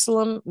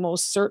 Jerusalem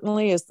most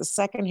certainly is the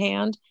second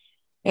hand.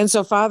 And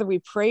so, Father, we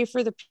pray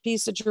for the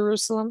peace of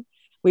Jerusalem.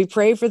 We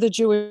pray for the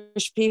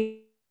Jewish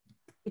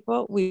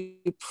people. We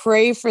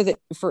pray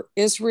for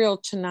Israel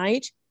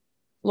tonight.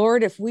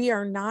 Lord, if we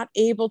are not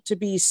able to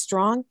be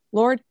strong,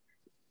 Lord,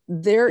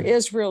 there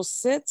Israel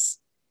sits,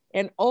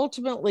 and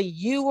ultimately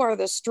you are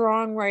the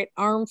strong right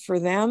arm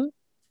for them.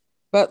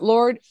 But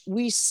Lord,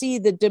 we see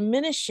the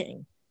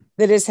diminishing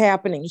that is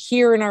happening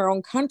here in our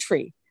own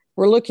country.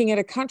 We're looking at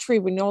a country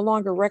we no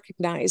longer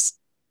recognize.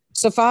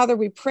 So Father,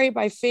 we pray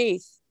by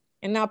faith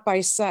and not by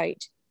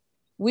sight.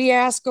 We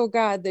ask, oh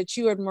God, that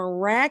you would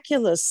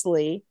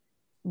miraculously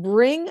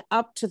bring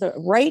up to the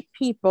right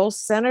people,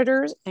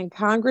 senators and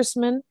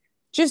congressmen,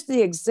 just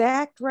the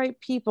exact right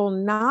people,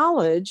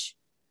 knowledge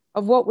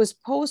of what was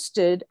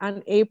posted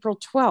on April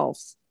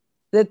 12th.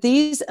 That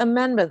these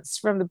amendments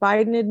from the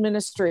Biden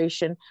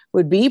administration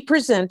would be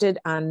presented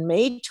on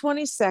May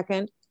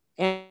 22nd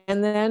and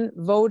then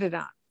voted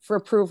on for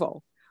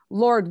approval.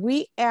 Lord,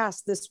 we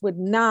ask this would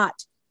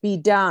not be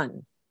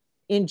done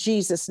in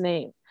Jesus'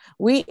 name.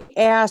 We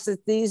ask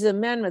that these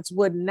amendments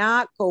would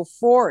not go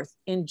forth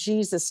in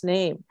Jesus'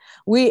 name.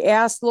 We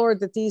ask, Lord,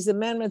 that these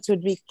amendments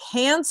would be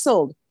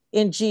canceled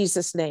in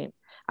Jesus' name.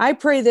 I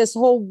pray this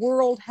whole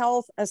World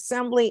Health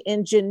Assembly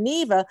in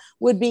Geneva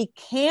would be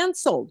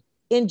canceled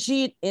in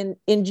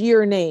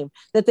your name,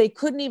 that they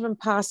couldn't even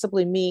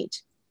possibly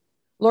meet.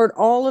 Lord,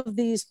 all of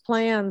these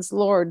plans,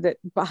 Lord, that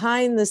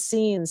behind the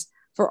scenes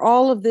for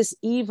all of this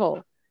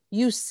evil,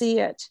 you see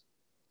it.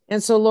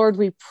 And so, Lord,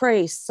 we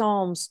pray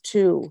Psalms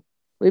 2.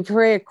 We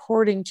pray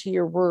according to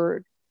your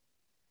word,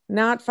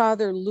 not,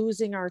 Father,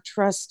 losing our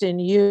trust in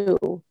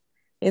you,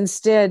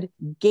 instead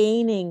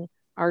gaining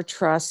our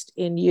trust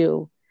in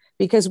you,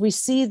 because we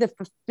see the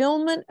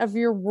fulfillment of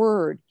your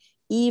word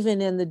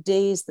even in the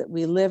days that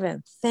we live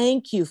in.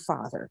 Thank you,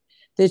 Father,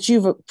 that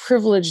you've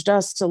privileged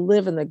us to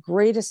live in the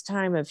greatest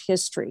time of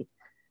history.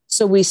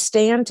 So we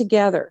stand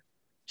together,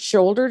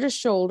 shoulder to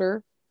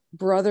shoulder,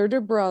 brother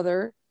to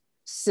brother,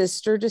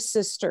 sister to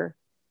sister,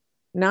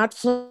 not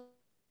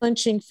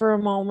flinching for a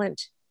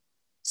moment,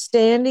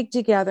 standing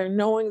together,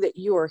 knowing that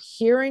you are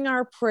hearing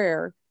our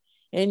prayer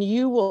and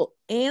you will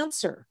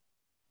answer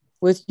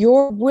with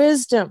your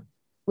wisdom,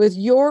 with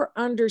your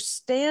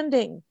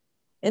understanding,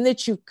 and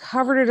that you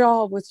covered it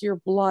all with your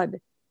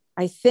blood.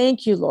 I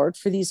thank you, Lord,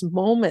 for these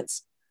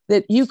moments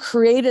that you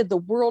created the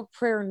World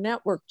Prayer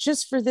Network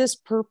just for this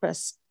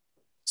purpose,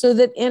 so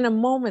that in a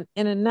moment,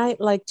 in a night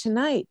like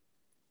tonight,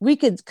 we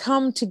could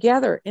come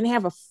together and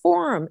have a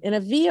forum in a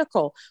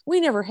vehicle.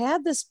 We never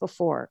had this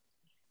before,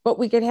 but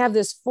we could have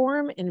this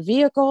forum and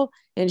vehicle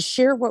and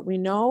share what we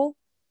know.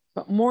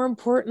 But more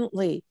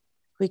importantly,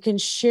 we can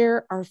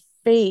share our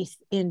faith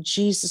in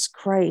Jesus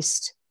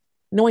Christ,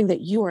 knowing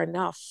that you are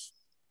enough.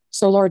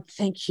 So, Lord,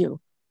 thank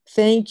you.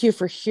 Thank you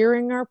for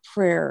hearing our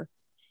prayer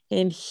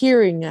and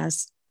hearing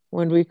us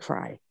when we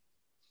cry.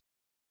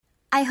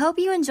 I hope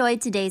you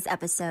enjoyed today's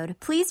episode.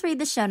 Please read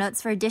the show notes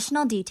for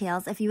additional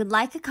details if you would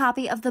like a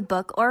copy of the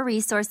book or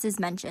resources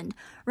mentioned.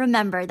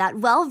 Remember that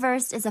Well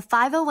Versed is a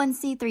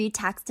 501c3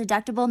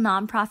 tax-deductible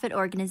nonprofit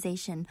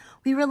organization.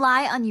 We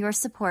rely on your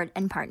support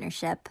and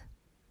partnership.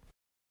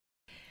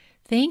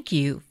 Thank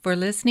you for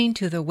listening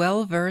to the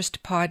Well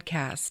Versed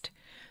podcast.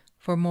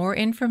 For more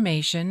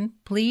information,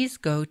 please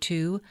go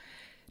to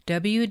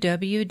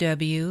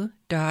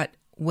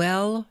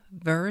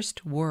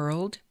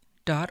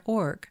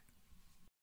www.wellversedworld.org.